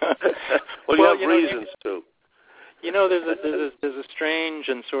 Well, you have reasons too. There's a strange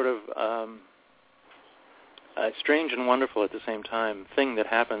and sort of strange and wonderful at the same time thing that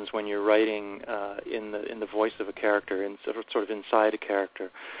happens when you're writing in the voice of a character, and sort of inside a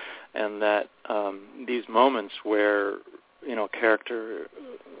character, and that these moments where a character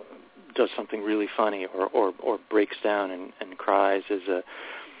does something really funny or breaks down and cries is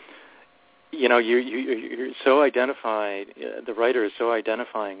you're so identified. The writer is so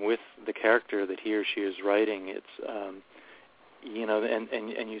identifying with the character that he or she is writing. It's and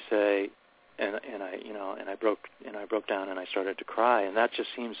you say, and I broke down and I started to cry, and that just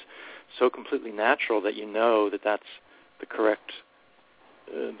seems so completely natural that that's the correct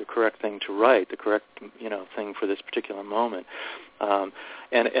the correct thing to write, the correct thing for this particular moment. And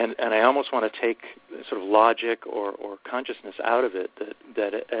I almost want to take sort of logic or consciousness out of it,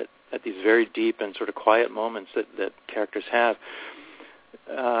 that at these very deep and sort of quiet moments that characters have,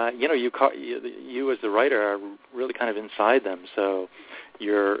 you as the writer are really kind of inside them. So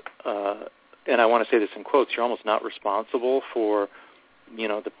you're, and I want to say this in quotes, you're almost not responsible for,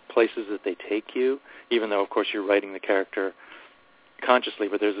 the places that they take you, even though, of course, you're writing the character consciously,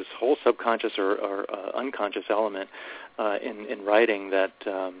 but there's this whole subconscious or unconscious element in writing that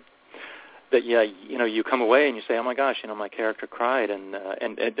you come away and you say, oh my gosh, my character cried, and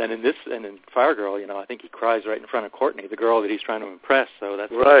in Firegirl, I think he cries right in front of Courtney, the girl that he's trying to impress. So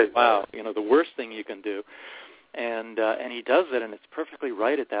that's right. Wow, the worst thing you can do, and he does it, and it's perfectly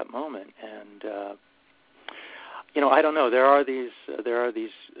right at that moment, and. I don't know. There are these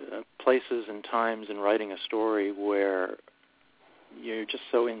places and times in writing a story where you're just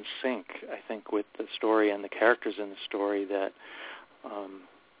so in sync, I think, with the story and the characters in the story that I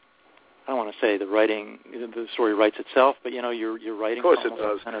don't want to say the story writes itself, but you're writing. Of course it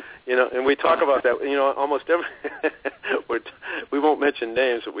does. Kind of, and we talk about that. Almost every. We won't mention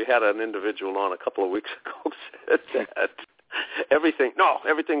names, but we had an individual on a couple of weeks ago said that everything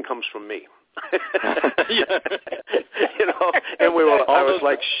comes from me. And I was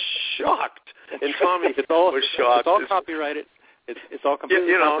like shocked, and Tommy was shocked. It's all copyrighted. It's all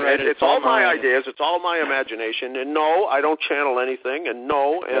completely copyrighted. It's all my ideas. It's all my imagination. And no, I don't channel anything. And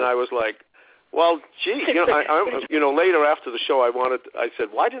no, and I was like, well, gee, later after the show, I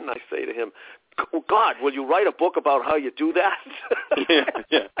said, why didn't I say to him, God, will you write a book about how you do that? Yeah.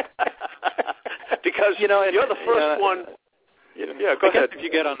 Because you're the first one. Yeah, go ahead. If you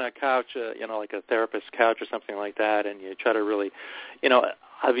get on that couch, like a therapist's couch or something like that, and you try to really,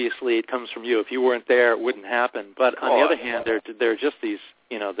 obviously it comes from you. If you weren't there, it wouldn't happen. But on the other hand, there are just these,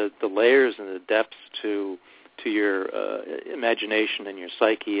 the layers and the depths to your imagination and your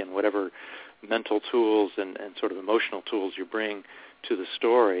psyche and whatever mental tools and sort of emotional tools you bring to the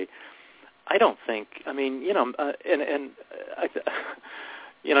story. I don't think. I mean,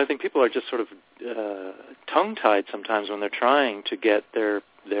 I think people are just sort of tongue-tied sometimes when they're trying to get their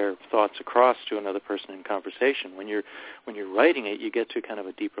thoughts across to another person in conversation. When you're writing it, you get to kind of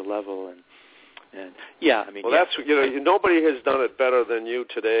a deeper level, and yeah, I mean. Well, that's nobody has done it better than you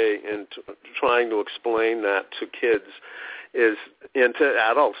today in trying to explain that to kids, and to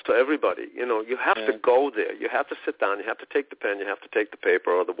adults, to everybody. You have to go there. You have to sit down. You have to take the pen. You have to take the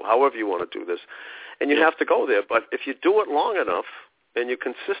paper, or however you want to do this, and you have to go there. But if you do it long enough, and you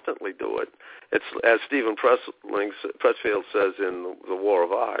consistently do it, it's, as Stephen Pressfield says in The War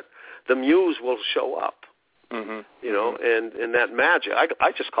of Art, the muse will show up. Mm-hmm. And that magic,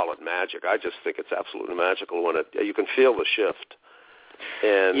 I just call it magic. I just think it's absolutely magical when you can feel the shift.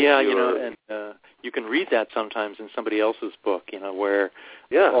 And you can read that sometimes in somebody else's book, where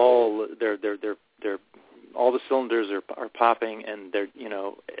all the cylinders are popping, and they're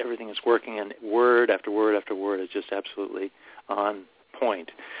everything is working, and word after word after word is just absolutely on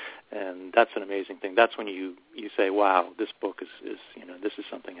point, and that's an amazing thing. That's when you say, wow, this book is this is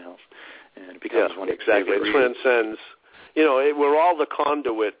something else, and it becomes one exactly. It transcends. We're all the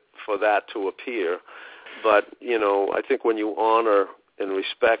conduit for that to appear, but I think when you honor and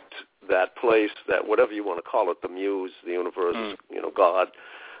respect that place, that whatever you want to call it, the muse, the universe, God,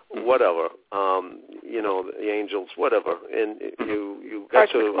 whatever, the angels, whatever, and you got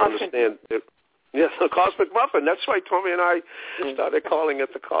to understand it. Yes, the Cosmic Muffin. That's right. Tommy and I started calling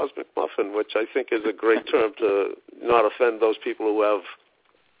it the Cosmic Muffin, which I think is a great term to not offend those people who have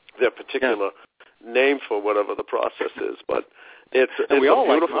their particular name for whatever the process is. But it's a beautiful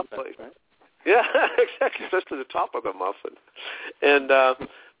like muffins, place. Right? Yeah, exactly. Especially the top of the muffin. And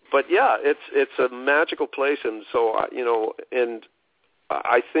but yeah, it's a magical place, and so and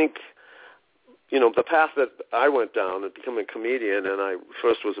I think. The path that I went down and becoming a comedian, and I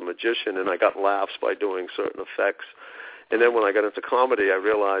first was a magician, and I got laughs by doing certain effects. And then when I got into comedy, I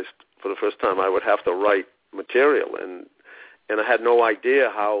realized for the first time I would have to write material, and I had no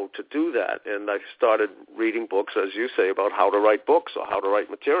idea how to do that. And I started reading books, as you say, about how to write books or how to write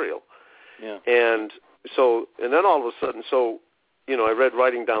material. Yeah. And then all of a sudden, I read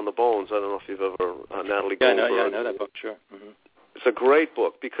Writing Down the Bones. I don't know if you've ever, Natalie Goldberg. Yeah, I know that book, sure. Mm-hmm. It's a great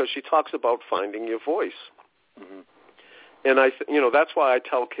book because she talks about finding your voice. Mm-hmm. And that's why I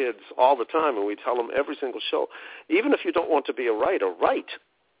tell kids all the time, and we tell them every single show, even if you don't want to be a writer, write,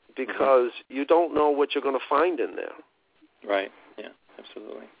 because you don't know what you're going to find in there. Right. Yeah.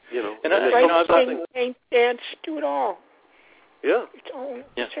 Absolutely. And paint, dance, do it all. Yeah. It's all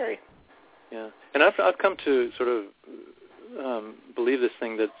necessary. Yeah. And I've come to sort of believe this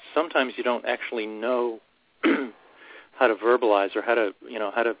thing that sometimes you don't actually know how to verbalize or how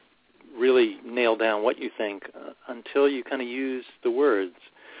to really nail down what you think until you kind of use the words.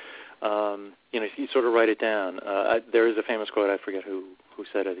 You sort of write it down. There is a famous quote, I forget who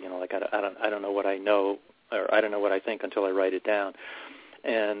said it. I don't know what I know, or I don't know what I think until I write it down.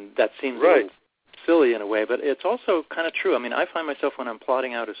 And that seems a little silly in a way, but it's also kind of true. I mean, I find myself when I'm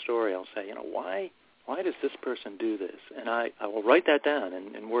plotting out a story, I'll say, why does this person do this? And I will write that down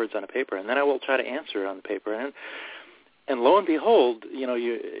in words on a paper, and then I will try to answer it on the paper. And lo and behold,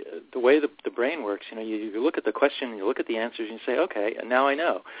 the way the brain works, you look at the question, you look at the answers, and you say, okay, and now I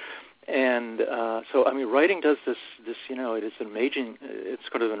know. And so, I mean, writing does this. It is it's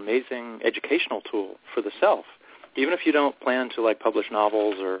sort of an amazing educational tool for the self. Even if you don't plan to publish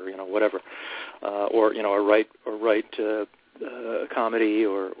novels or whatever, or write comedy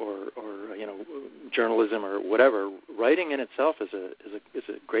or journalism or whatever, writing in itself is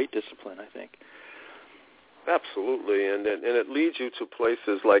a great discipline, I think. Absolutely, and it leads you to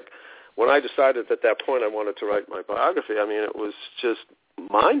places like when I decided at that point I wanted to write my biography. I mean, it was just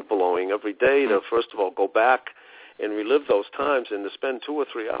mind-blowing every day to, first of all, go back and relive those times and to spend 2 or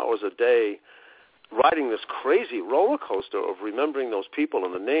 3 hours a day riding this crazy roller coaster of remembering those people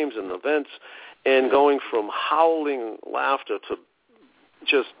and the names and the events and going from howling laughter to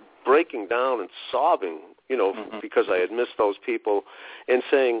just breaking down and sobbing, because I had missed those people and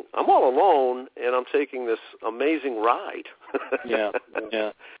saying, I'm all alone and I'm taking this amazing ride. Yeah.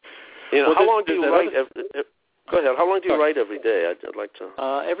 How long do you write? Go ahead. How long do you write every day? I'd like to.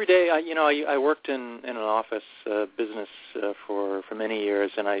 Every day, I worked in an office business for many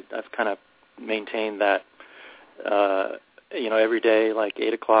years, and I've kind of maintained that, every day, like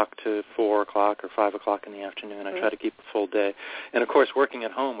 8 o'clock to 4 o'clock or 5 o'clock in the afternoon. I try to keep a full day. And, of course, working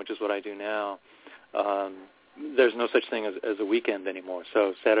at home, which is what I do now, there's no such thing as a weekend anymore.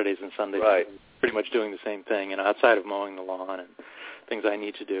 So Saturdays and Sundays, I'm pretty much doing the same thing, outside of mowing the lawn and things I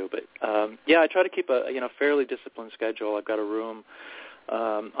need to do. But, I try to keep a fairly disciplined schedule. I've got a room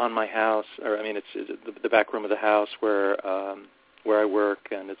on my house, it's the back room of the house where I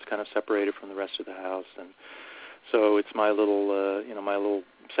work, and it's kind of separated from the rest of the house. And so it's my little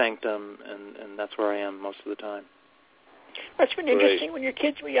sanctum, and that's where I am most of the time. That's been interesting. When your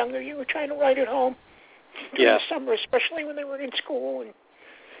kids were younger, you were trying to write at home during the summer, especially when they were in school. And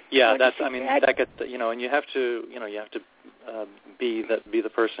that gets, and you have to be the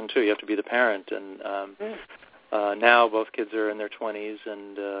person too. You have to be the parent. And now both kids are in their 20s,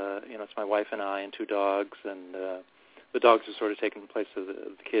 and it's my wife and I and 2 dogs, and the dogs are sort of taking the place of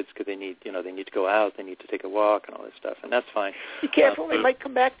the kids because they need to go out, they need to take a walk and all this stuff, and that's fine. Be careful, they might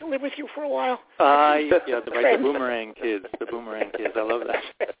come back to live with you for a while. The boomerang kids. I love that.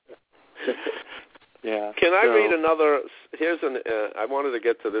 Yeah. Can I read another? I wanted to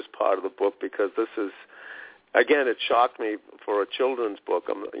get to this part of the book because this is, again, it shocked me for a children's book.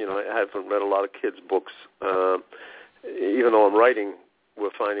 I haven't read a lot of kids' books, even though I'm writing. We're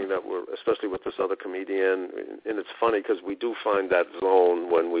finding that especially with this other comedian, and it's funny because we do find that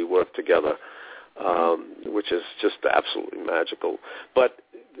zone when we work together, which is just absolutely magical. But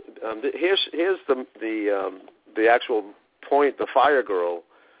here's the actual point. The Firegirl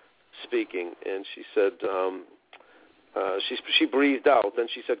speaking, and she said she breathed out. Then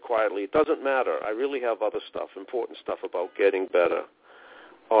she said quietly, "It doesn't matter. I really have other stuff, important stuff about getting better."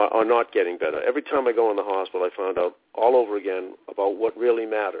 Or not getting better. Every time I go in the hospital, I find out all over again about what really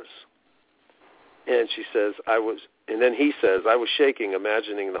matters. And she says, and then he says, I was shaking,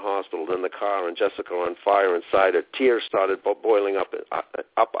 imagining the hospital, then the car, and Jessica on fire inside her. Tears started boiling up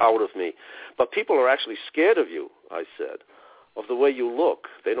out of me. But people are actually scared of you, I said, of the way you look.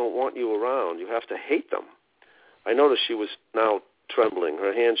 They don't want you around. You have to hate them. I noticed she was now trembling,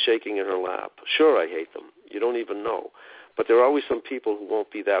 her hand shaking in her lap. Sure, I hate them. You don't even know. But there are always some people who won't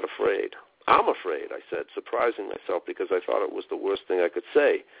be that afraid. I'm afraid, I said, surprising myself because I thought it was the worst thing I could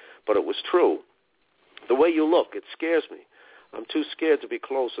say. But it was true. The way you look, it scares me. I'm too scared to be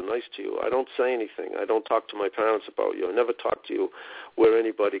close and nice to you. I don't say anything. I don't talk to my parents about you. I never talk to you where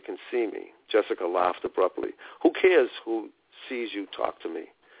anybody can see me. Jessica laughed abruptly. Who cares who sees you talk to me?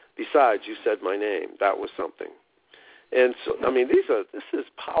 Besides, you said my name. That was something. And so, this is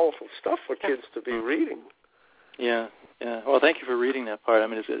powerful stuff for kids to be reading. Yeah. Well, thank you for reading that part.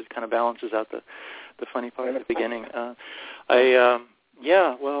 It kind of balances out the funny part at the beginning. I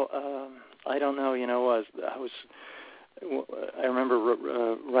don't know. I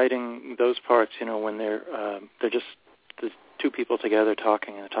remember writing those parts. When they're just the 2 people together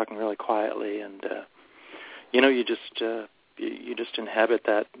talking and talking really quietly, and you just inhabit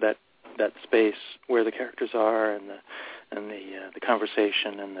that space where the characters are, and the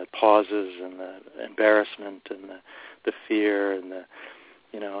conversation and the pauses and the embarrassment and the fear and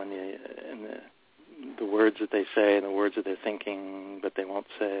the words that they say and the words that they're thinking but they won't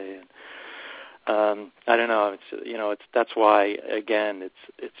say. And, I don't know. That's why again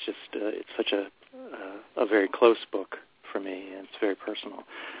it's such a very close book for me, and it's very personal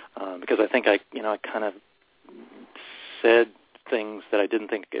because I think I kind of said things that I didn't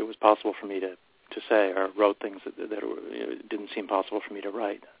think it was possible for me to say, or wrote things that didn't seem possible for me to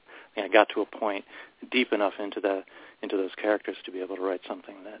write. And I got to a point deep enough into those characters to be able to write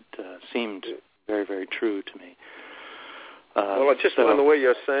something that seemed very, very true to me. Well, just on the way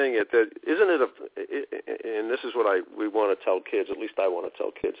you're saying it, that isn't it? And this is what we want to tell kids. At least I want to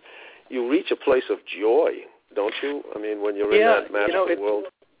tell kids. You reach a place of joy, don't you? I mean, when you're in that magical world.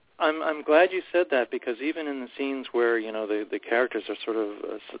 I'm glad you said that, because even in the scenes where the characters are sort of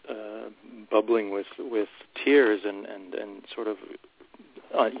bubbling with tears and sort of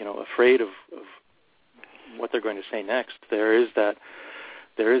afraid of what they're going to say next, there is that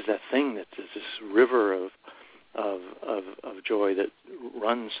thing that's this river of joy that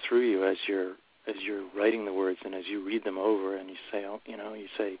runs through you as you're writing the words and as you read them over, and you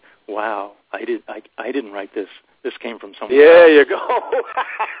say, wow, I didn't write this. This came from somewhere else. You go.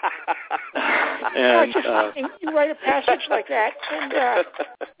 And you write a passage like that,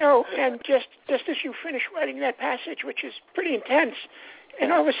 and just as you finish writing that passage, which is pretty intense,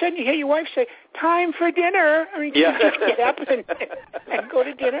 and all of a sudden you hear your wife say, "Time for dinner." I mean, you just get up and go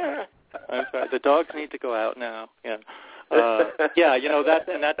to dinner. That's right. The dogs need to go out now. Yeah. That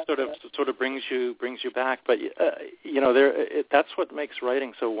sort of brings you back. But that's what makes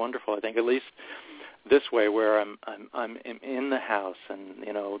writing so wonderful, I think. At least this way, where I'm in the house, and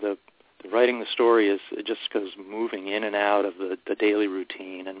the writing the story is, it just goes moving in and out of the daily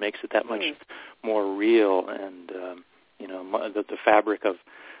routine and makes it that much more real. And the fabric of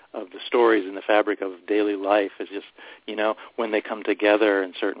the stories and the fabric of daily life is just when they come together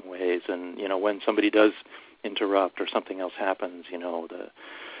in certain ways, and when somebody does interrupt or something else happens,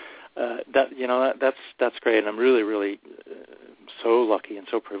 that's great. And I'm really, really so lucky and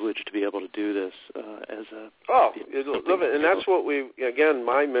so privileged to be able to do this as a... Oh, love it. And that's what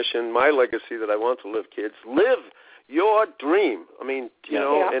my mission, my legacy that I want to live, kids. Live your dream. I mean,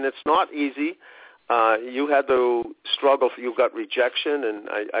 and it's not easy. You had to struggle. You got rejection, and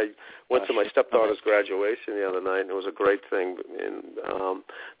I went to my stepdaughter's graduation the other night, and it was a great thing. And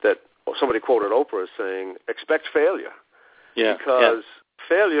that somebody quoted Oprah as saying, "Expect failure," because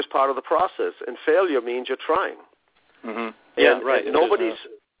failure is part of the process, and failure means you're trying. Mm-hmm. Yeah, right. And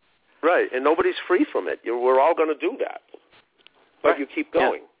and nobody's free from it. We're all going to do that, but you keep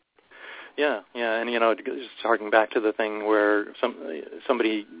going. Yeah, and just harking back to the thing where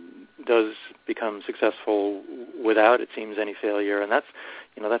somebody does become successful without, it seems, any failure, and that's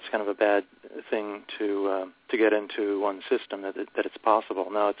kind of a bad thing to get into one's system, that it's possible.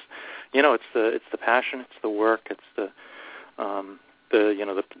 No, it's the passion, it's the work, it's the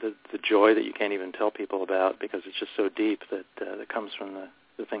joy that you can't even tell people about, because it's just so deep that comes from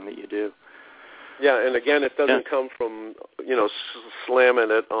the thing that you do. Yeah, and again, it doesn't come from slamming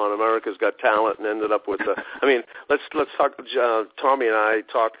it on America's Got Talent and ended up with I mean, let's talk. Tommy and I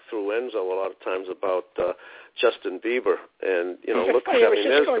talk through Enzo a lot of times about Justin Bieber, and look. It was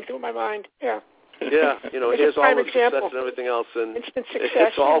just going through my mind. Yeah. Yeah, here's all the success and everything else, and instant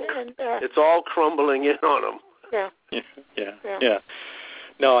success. It's all crumbling in on him. Yeah.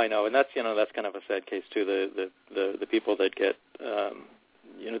 No, I know, and that's kind of a sad case too. The people that get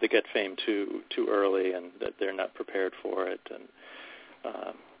they get fame too early, and that they're not prepared for it, and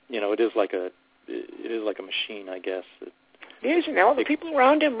it is like a machine, I guess. It is, and all the people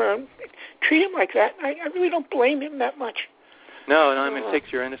around him treat him like that. I really don't blame him that much. No, I mean, it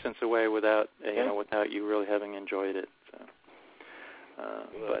takes your innocence away without without you really having enjoyed it. So.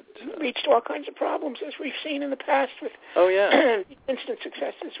 But it leads to all kinds of problems, as we've seen in the past with instant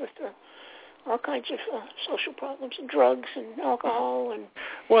successes with all kinds of social problems and drugs and alcohol and.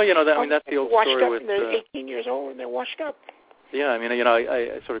 Well, that's the old story with. They're 18 years old and they're washed up. Yeah, I mean,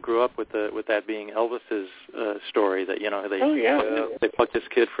 I sort of grew up with that being Elvis's story, that they plucked this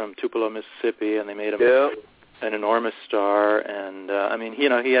kid from Tupelo, Mississippi, and they made him an enormous star, and I mean, he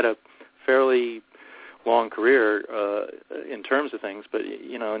had a fairly long career in terms of things, but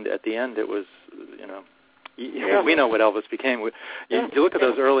and at the end it was we know what Elvis became. You look at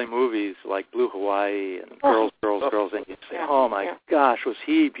those early movies like Blue Hawaii and Girls, and you say, oh my gosh, was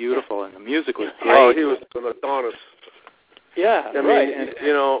he beautiful, and the music was great. Oh, he was an Adonis. Yeah, I mean,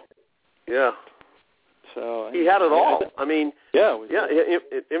 So he had it all. I mean, I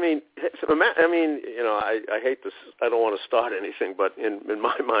hate this. I don't want to start anything, but in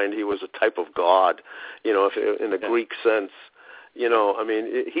my mind, he was a type of god. If in a Greek sense. He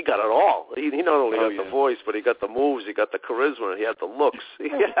got it all. He not only got the voice, but he got the moves, he got the charisma, he had the looks. He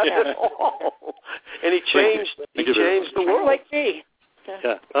had it all. And he changed the world. Like me.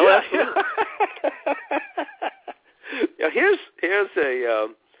 Yeah. Here's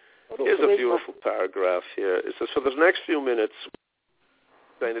a beautiful paragraph here. It says, for the next few minutes,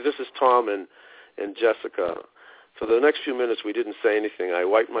 this is Tom and Jessica. For the next few minutes, we didn't say anything. I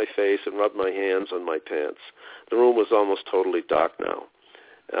wiped my face and rubbed my hands on my pants. The room was almost totally dark now.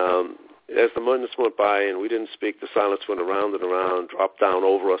 As the minutes went by and we didn't speak, the silence went around and around, dropped down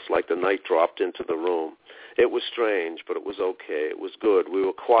over us like the night dropped into the room. It was strange, but it was okay. It was good. We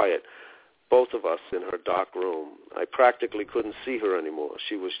were quiet, both of us in her dark room. I practically couldn't see her anymore.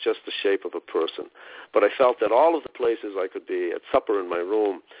 She was just the shape of a person. But I felt that all of the places I could be, at supper in my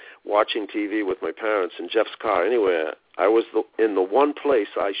room, watching TV with my parents, in Jeff's car, anywhere, I was in the one place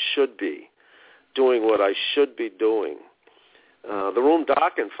I should be, doing what I should be doing. The room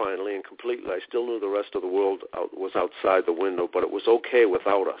darkened finally and completely. I still knew the rest of the world was outside the window, but it was okay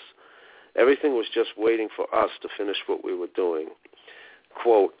without us. Everything was just waiting for us to finish what we were doing.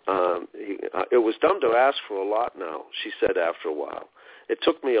 Quote, it was dumb to ask for a lot now, she said after a while. It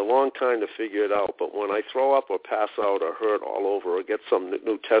took me a long time to figure it out, but when I throw up or pass out or hurt all over or get some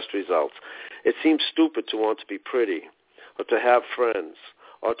new test results, it seems stupid to want to be pretty or to have friends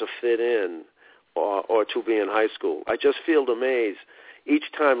or to fit in or to be in high school. I just feel amazed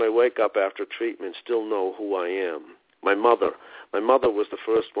each time I wake up after treatment, still know who I am. My mother was the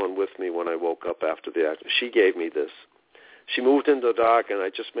first one with me when I woke up after the accident. She gave me this. She moved into the dark, and I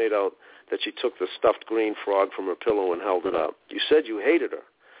just made out that she took the stuffed green frog from her pillow and held it up. You said you hated her.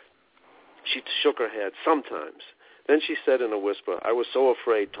 She shook her head, sometimes. Then she said in a whisper, I was so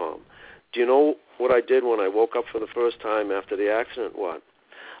afraid, Tom. Do you know what I did when I woke up for the first time after the accident? What?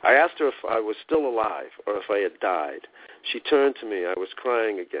 I asked her if I was still alive or if I had died. She turned to me. I was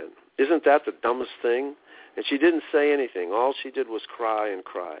crying again. Isn't that the dumbest thing? And she didn't say anything. All she did was cry and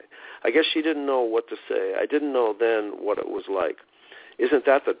cry. I guess she didn't know what to say. I didn't know then what it was like. Isn't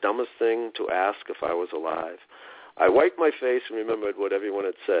that the dumbest thing to ask if I was alive? I wiped my face and remembered what everyone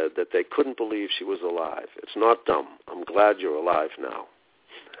had said, that they couldn't believe she was alive. It's not dumb. I'm glad you're alive now.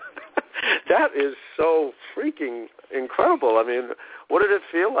 That is so freaking incredible. I mean, what did it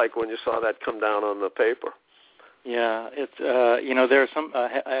feel like when you saw that come down on the paper? Yeah, it's there are some.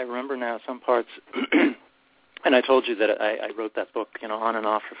 I remember now some parts, and I told you that I wrote that book, on and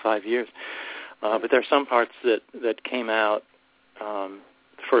off for 5 years. But there are some parts that came out the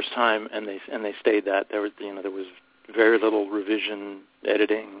first time, and they stayed that. There was very little revision,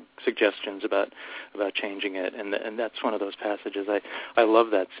 editing, suggestions about changing it, and that's one of those passages. I love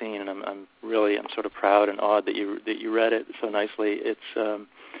that scene, and I'm sort of proud and awed that you read it so nicely. It's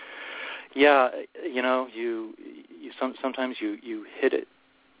sometimes you hit it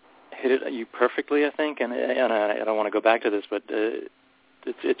you perfectly, I think, and I don't want to go back to this, but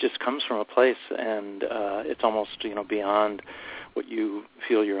it just comes from a place, and it's almost beyond what you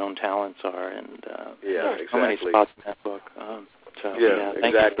feel your own talents are, and exactly. So many spots in that book.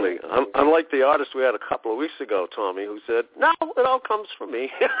 Exactly. Unlike the artist we had a couple of weeks ago, Tommy, who said, "No, it all comes from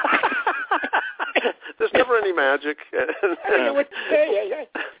me." There's never any magic. I don't know what to say.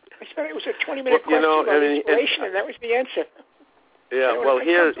 I thought it was a 20-minute question about inspiration, and that was the answer. Yeah, well,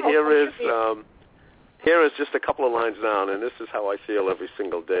 here is just a couple of lines down, and this is how I feel every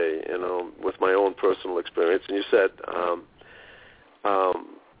single day, with my own personal experience. And you said,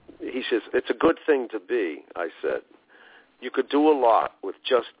 he says, it's a good thing to be, I said. You could do a lot with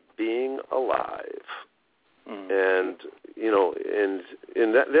just being alive. And,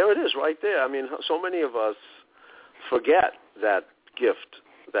 and there it is right there. I mean, so many of us forget that gift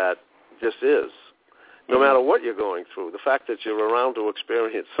that this is. No matter what you're going through, the fact that you're around to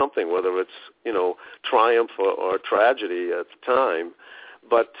experience something, whether it's, triumph or tragedy at the time,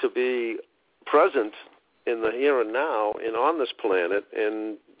 but to be present in the here and now and on this planet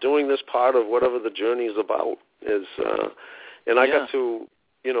and doing this part of whatever the journey is about is, and I got to,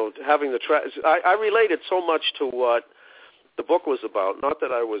 having I related so much to what the book was about, not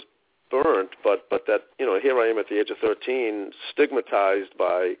that I was burnt, but that, here I am at the age of 13, stigmatized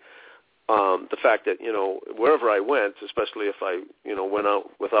by the fact that, wherever I went, especially if I, went out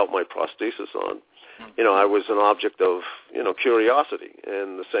without my prosthesis on, I was an object of, curiosity,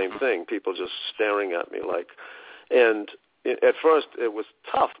 and the same thing, people just staring at me and at first it was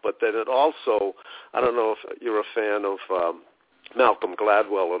tough, but then it also, I don't know if you're a fan of Malcolm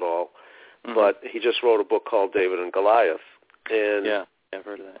Gladwell at all, but he just wrote a book called David and Goliath. And yeah, I've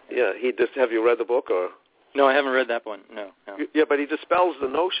heard of that. Yeah, have you read the book or? No, I haven't read that one. No. Yeah, but he dispels the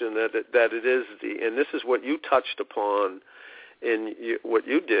notion that it is and this is what you touched upon in what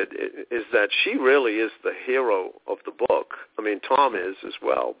you did, is that she really is the hero of the book. I mean, Tom is as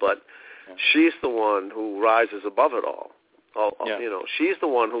well, but she's the one who rises above it all. You know, she's the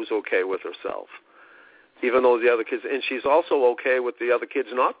one who's okay with herself, even though the other kids, and she's also okay with the other kids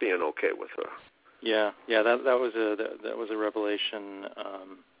not being okay with her. Yeah. That was a revelation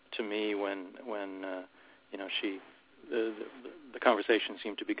to me when you know, the conversation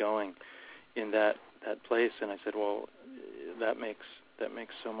seemed to be going in that place, and I said, well, that makes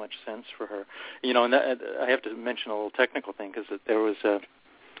so much sense for her. You know, and I have to mention a little technical thing, because there was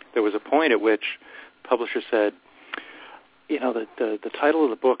a point at which the publisher said, you know, that the title of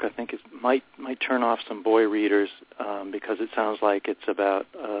the book, I think, might turn off some boy readers because it sounds like it's about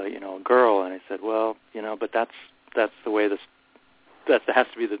you know, a girl. And I said, well, you know, but that's the way that has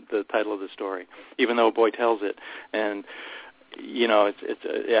to be the title of the story, even though a boy tells it. And you know, it's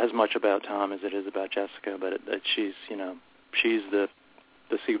as much about Tom as it is about Jessica, but she's, you know, she's the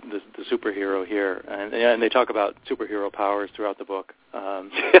superhero here, and they talk about superhero powers throughout the book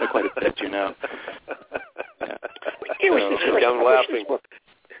quite a bit, you know. I'm laughing.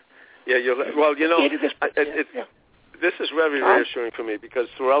 Yeah, well, you know, this is very reassuring for me, because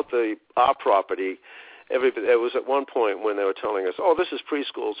throughout our property, it was at one point when they were telling us, oh, this is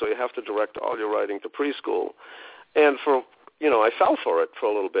preschool, so you have to direct all your writing to preschool. And you know, I fell for it for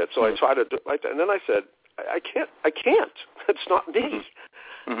a little bit, so I tried to do it like that. And then I said, I can't. It's not me.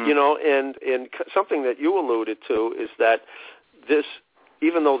 Mm-hmm. You know, and something that you alluded to is that this,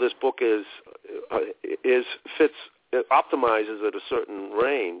 even though this book fits, it optimizes at a certain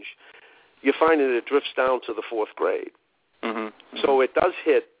range, you find that it drifts down to the 4th grade. Mm-hmm. So it does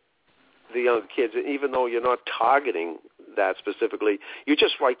hit the young kids, even though you're not targeting that specifically. You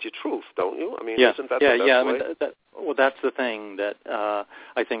just write your truth, don't you? I mean, isn't that the best way? I mean, well, that's the thing that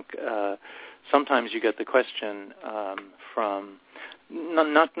I think sometimes you get the question from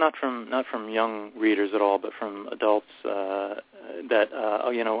not from young readers at all, but from adults that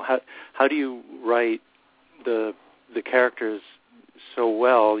you know, how do you write the characters so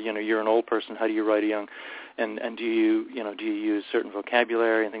well? You know, you're an old person. How do you write a young? And do you use certain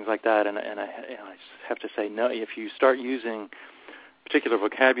vocabulary and things like that? And I have to say, no. If you start using particular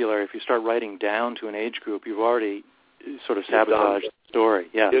vocabulary, if you start writing down to an age group, you've already sort of sabotaged the story.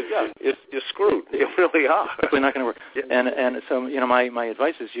 Yeah, you're screwed. You really are. It's not going to work. Yeah. And so, you know, my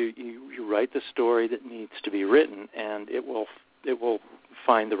advice is you write the story that needs to be written, and it will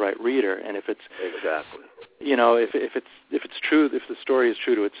find the right reader. And if it's exactly, you know, if it's true, if the story is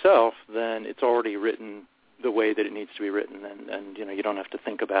true to itself, then it's already written the way that it needs to be written, and you know, you don't have to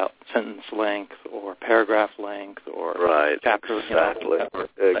think about sentence length or paragraph length or chapter.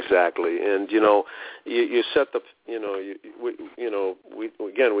 Exactly. And you know, you set the, you know,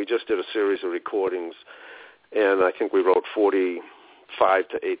 we just did a series of recordings, and I think we wrote 45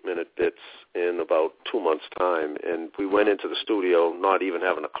 to 8-minute bits in about 2 months' time, and we went into the studio not even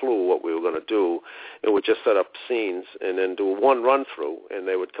having a clue what we were going to do, and we just set up scenes and then do one run through, and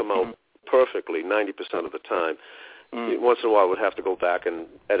they would come out perfectly 90% of the time. Once in a while, we'd have to go back and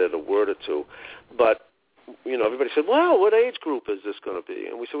edit a word or two. But, you know, everybody said, well, what age group is this going to be?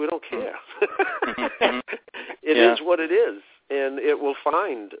 And we said, we don't care. It is what it is, and it will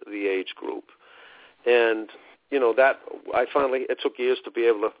find the age group. And, you know, that it took years to be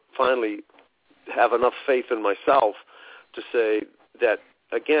able to finally have enough faith in myself to say that,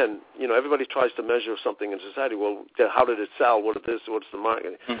 again, you know, everybody tries to measure something in society. Well, how did it sell? What is this? What's the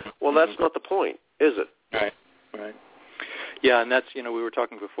market? Well, that's not the point, is it? Right. Yeah, and that's, you know, we were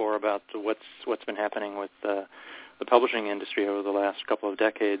talking before about what's been happening with the publishing industry over the last couple of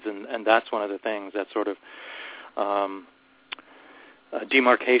decades, and that's one of the things, that sort of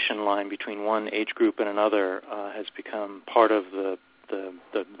demarcation line between one age group and another has become part of the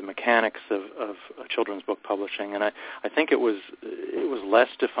mechanics of children's book publishing, and I think it was less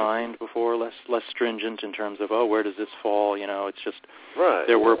defined before, less stringent in terms of, oh, where does this fall? You know, it's just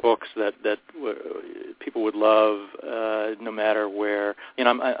there were books that people would love no matter where. You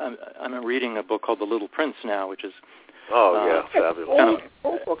know, I'm reading a book called The Little Prince now, which is fabulous. Kind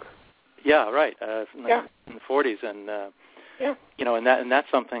of, book. Yeah, right. In the 40s, and you know, and that's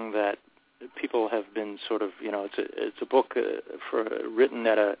something that people have been sort of, you know, it's a book written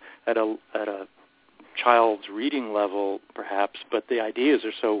at a child's reading level, perhaps, but the ideas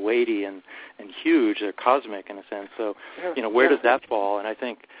are so weighty and huge, they're cosmic in a sense. So, you know, where does that fall? And I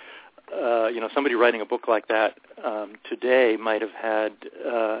think, you know, somebody writing a book like that today might have had,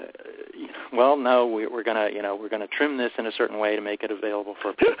 well, no, we're gonna trim this in a certain way to make it available for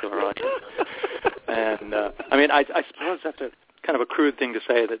a particular audience. And I suppose that's a kind of a crude thing to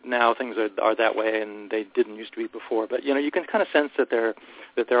say that now things are that way and they didn't used to be before. But you can kind of sense that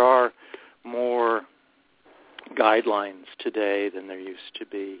there are more guidelines today than there used to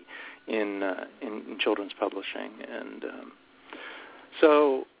be in children's publishing, and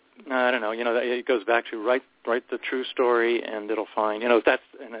so I don't know. It goes back to write the true story, and it'll find. That's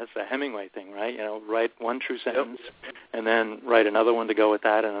a Hemingway thing, right? Write one true sentence, and then write another one to go with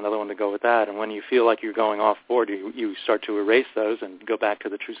that, and another one to go with that. And when you feel like you're going off board, you start to erase those and go back to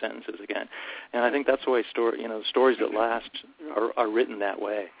the true sentences again. And I think that's the way stories that last are written that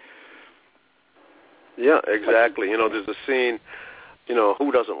way. Yeah, exactly. There's a scene.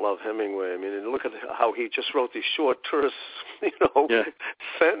 Who doesn't love Hemingway? I mean, and look at how he just wrote these short, terse,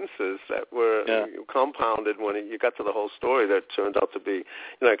 sentences that were compounded when you got to the whole story that turned out to be,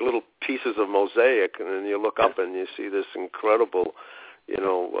 like little pieces of mosaic, and then you look up and you see this incredible,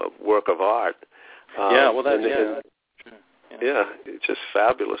 work of art. It's just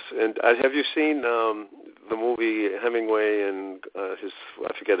fabulous. And have you seen the movie Hemingway and his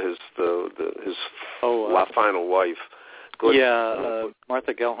final wife? Good. Yeah,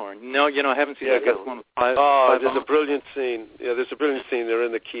 Martha Gellhorn. No, I haven't seen that. There's a brilliant scene. Yeah, there's a brilliant scene. They're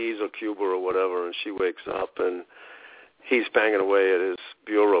in the Keys or Cuba or whatever, and she wakes up, and he's banging away at his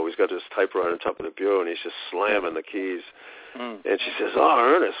bureau. He's got his typewriter on top of the bureau, and he's just slamming the keys. And she says,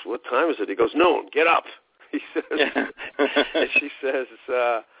 Ernest, what time is it? He goes, noon, get up. He says, and she says,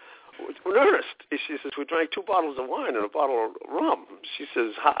 Ernest, she says, we drank 2 bottles of wine and a bottle of rum. She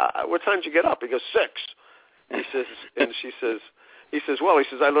says, what time did you get up? He goes, 6. He says, and he says,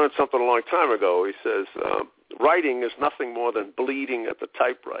 I learned something a long time ago. He says, writing is nothing more than bleeding at the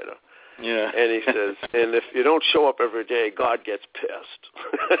typewriter. Yeah. And he says, and if you don't show up every day, God gets pissed.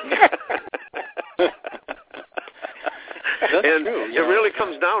 And true. It really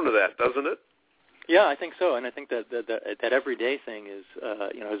comes down to that, doesn't it? Yeah, I think so, and I think that everyday thing is,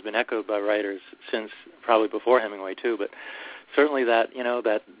 has been echoed by writers since probably before Hemingway too. But certainly that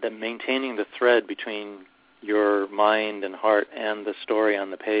maintaining the thread between your mind and heart and the story on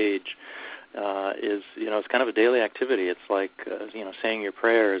the page is, it's kind of a daily activity. It's like, saying your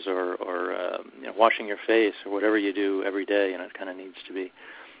prayers or washing your face or whatever you do every day. It kind of needs to be.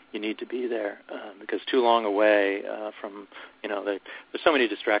 You need to be there because too long away from, there's so many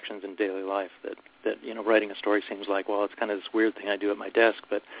distractions in daily life that writing a story seems like, well, it's kind of this weird thing I do at my desk,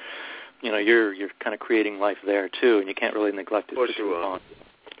 but you're kind of creating life there too, and you can't really neglect it. Of course you are.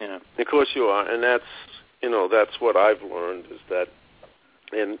 Of course you are, and that's what I've learned is that,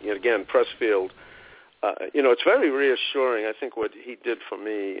 and again, Pressfield, it's very reassuring. I think what he did for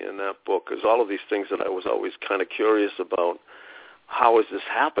me in that book is all of these things that I was always kind of curious about. How is this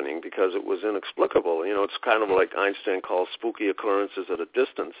happening? Because it was inexplicable. It's kind of like Einstein calls spooky occurrences at a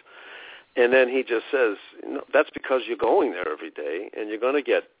distance. And then he just says, that's because you're going there every day, and you're going to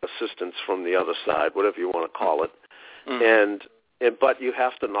get assistance from the other side, whatever you want to call it. But you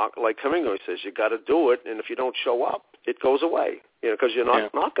have to knock, like Hemingway says, you got to do it, and if you don't show up, it goes away, because you're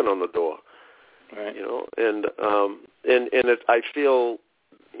not knocking on the door. Right. I feel,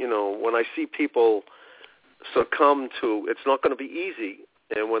 when I see people succumb to, it's not going to be easy,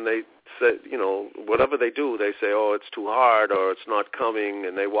 and when they say, whatever they do, they say, oh, it's too hard, or it's not coming,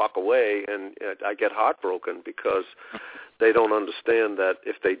 and they walk away, and I get heartbroken because they don't understand that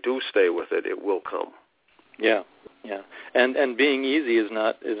if they do stay with it, it will come. Yeah. And being easy is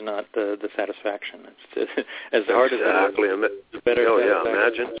not the satisfaction. It's as hard as it is, the better.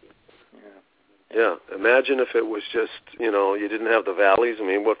 Imagine. Yeah, imagine if it was just, you didn't have the valleys. I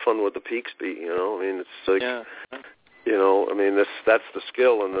mean, what fun would the peaks be? It's like, that's the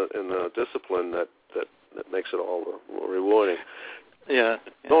skill and the discipline that makes it all the more rewarding. Yeah.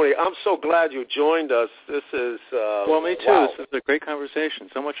 Tony, I'm so glad you joined us. This is well, me too. Wow. This is a great conversation.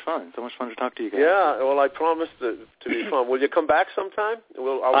 So much fun to talk to you guys. Yeah. Well, I promised it to be fun. Will you come back sometime?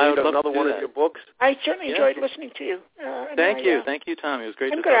 I'll read another one of your books. I certainly enjoyed listening to you. Thank you, Tom. It was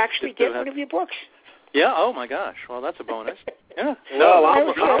great. I'm going to actually get one of your books. Yeah. Oh my gosh. Well, that's a bonus. Yeah. Well,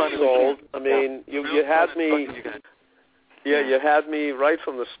 I'm sold. I mean, you had me. Yeah, you had me right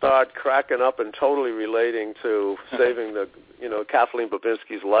from the start cracking up and totally relating to saving the, Kathleen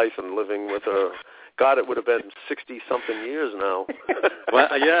Babinski's life and living with her. God, it would have been 60-something years now. Well,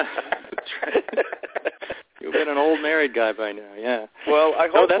 yeah. You've been an old married guy by now, yeah. Well, I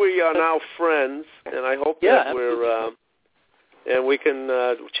hope we are now friends, and I hope that we're, and we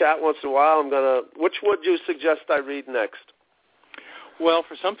can chat once in a while. Which would you suggest I read next? Well,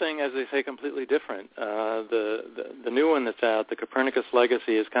 for something, as they say, completely different. The new one that's out, The Copernicus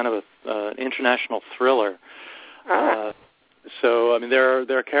Legacy, is kind of an international thriller. So, I mean, there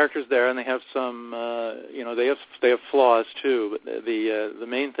are characters there, and they have some, they have flaws too. But the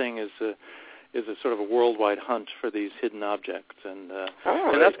main thing is a sort of a worldwide hunt for these hidden objects, and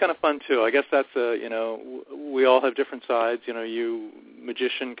that's kind of fun too. I guess that's we all have different sides. You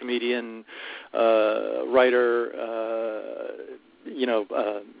magician, comedian, writer,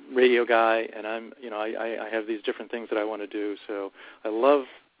 radio guy, and I have these different things that I want to do. So I love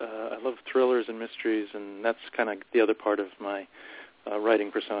thrillers and mysteries, and that's kind of the other part of my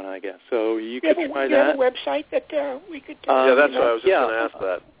writing persona, I guess. So you could try that. You have a website that we could... yeah, that's what I was just going to ask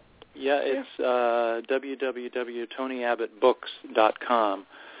that. Yeah, it's www.TonyAbbottBooks.com.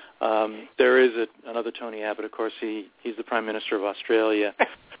 There is another Tony Abbott, of course. He's the Prime Minister of Australia.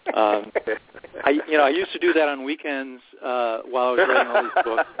 I used to do that on weekends while I was writing all these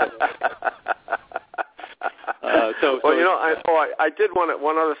books. I did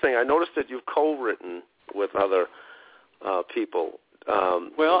one other thing. I noticed that you've co-written with other people.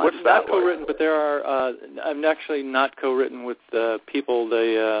 It's not co-written, but there are. I'm actually not co-written with the people.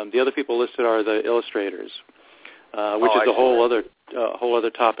 The other people listed are the illustrators, which is a whole other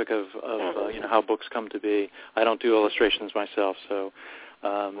topic of how books come to be. I don't do illustrations myself, so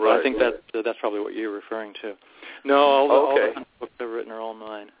I think that's probably what you're referring to. No, all the books I've written are all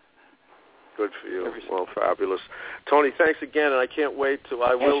mine. Good for you. Well, fabulous. Tony, thanks again, and I can't wait till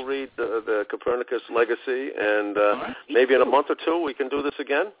I will read the Copernicus Legacy, and maybe in a month or two we can do this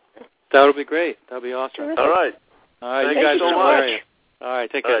again. That would be great. That would be awesome. All right. Thank you guys so much. All right,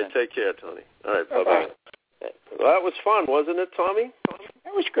 take care. All right, take care, Tony. All right, bye-bye. Well, that was fun, wasn't it, Tommy?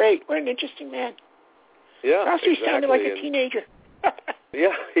 That was great. What an interesting man. Yeah, also, he sounded like a teenager.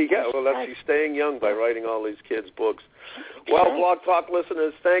 Yeah. Well, he's staying young by writing all these kids' books. Well, Blog Talk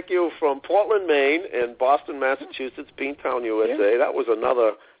listeners, thank you from Portland, Maine, and Boston, Massachusetts, Beantown, USA. That was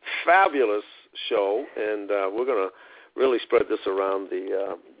another fabulous show, and we're going to really spread this around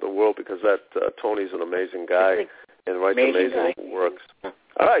the world because Tony's an amazing guy and writes amazing works.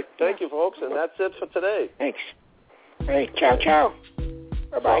 All right, thank you, folks, and that's it for today. Thanks. All right, ciao.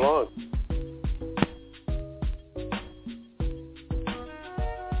 Bye-bye. So long.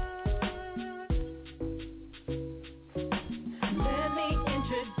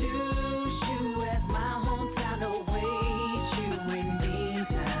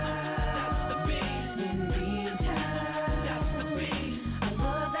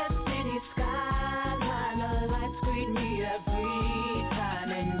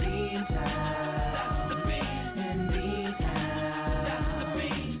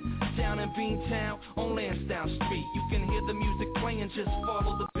 Beantown on Lansdowne Street. You can hear the music playing, just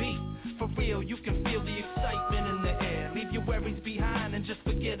follow the beat. For real, you can feel the excitement in the air. Leave your worries behind and just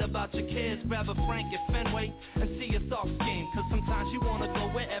forget about your cares. Grab a Frank at Fenway and see your thoughts game. Cause sometimes you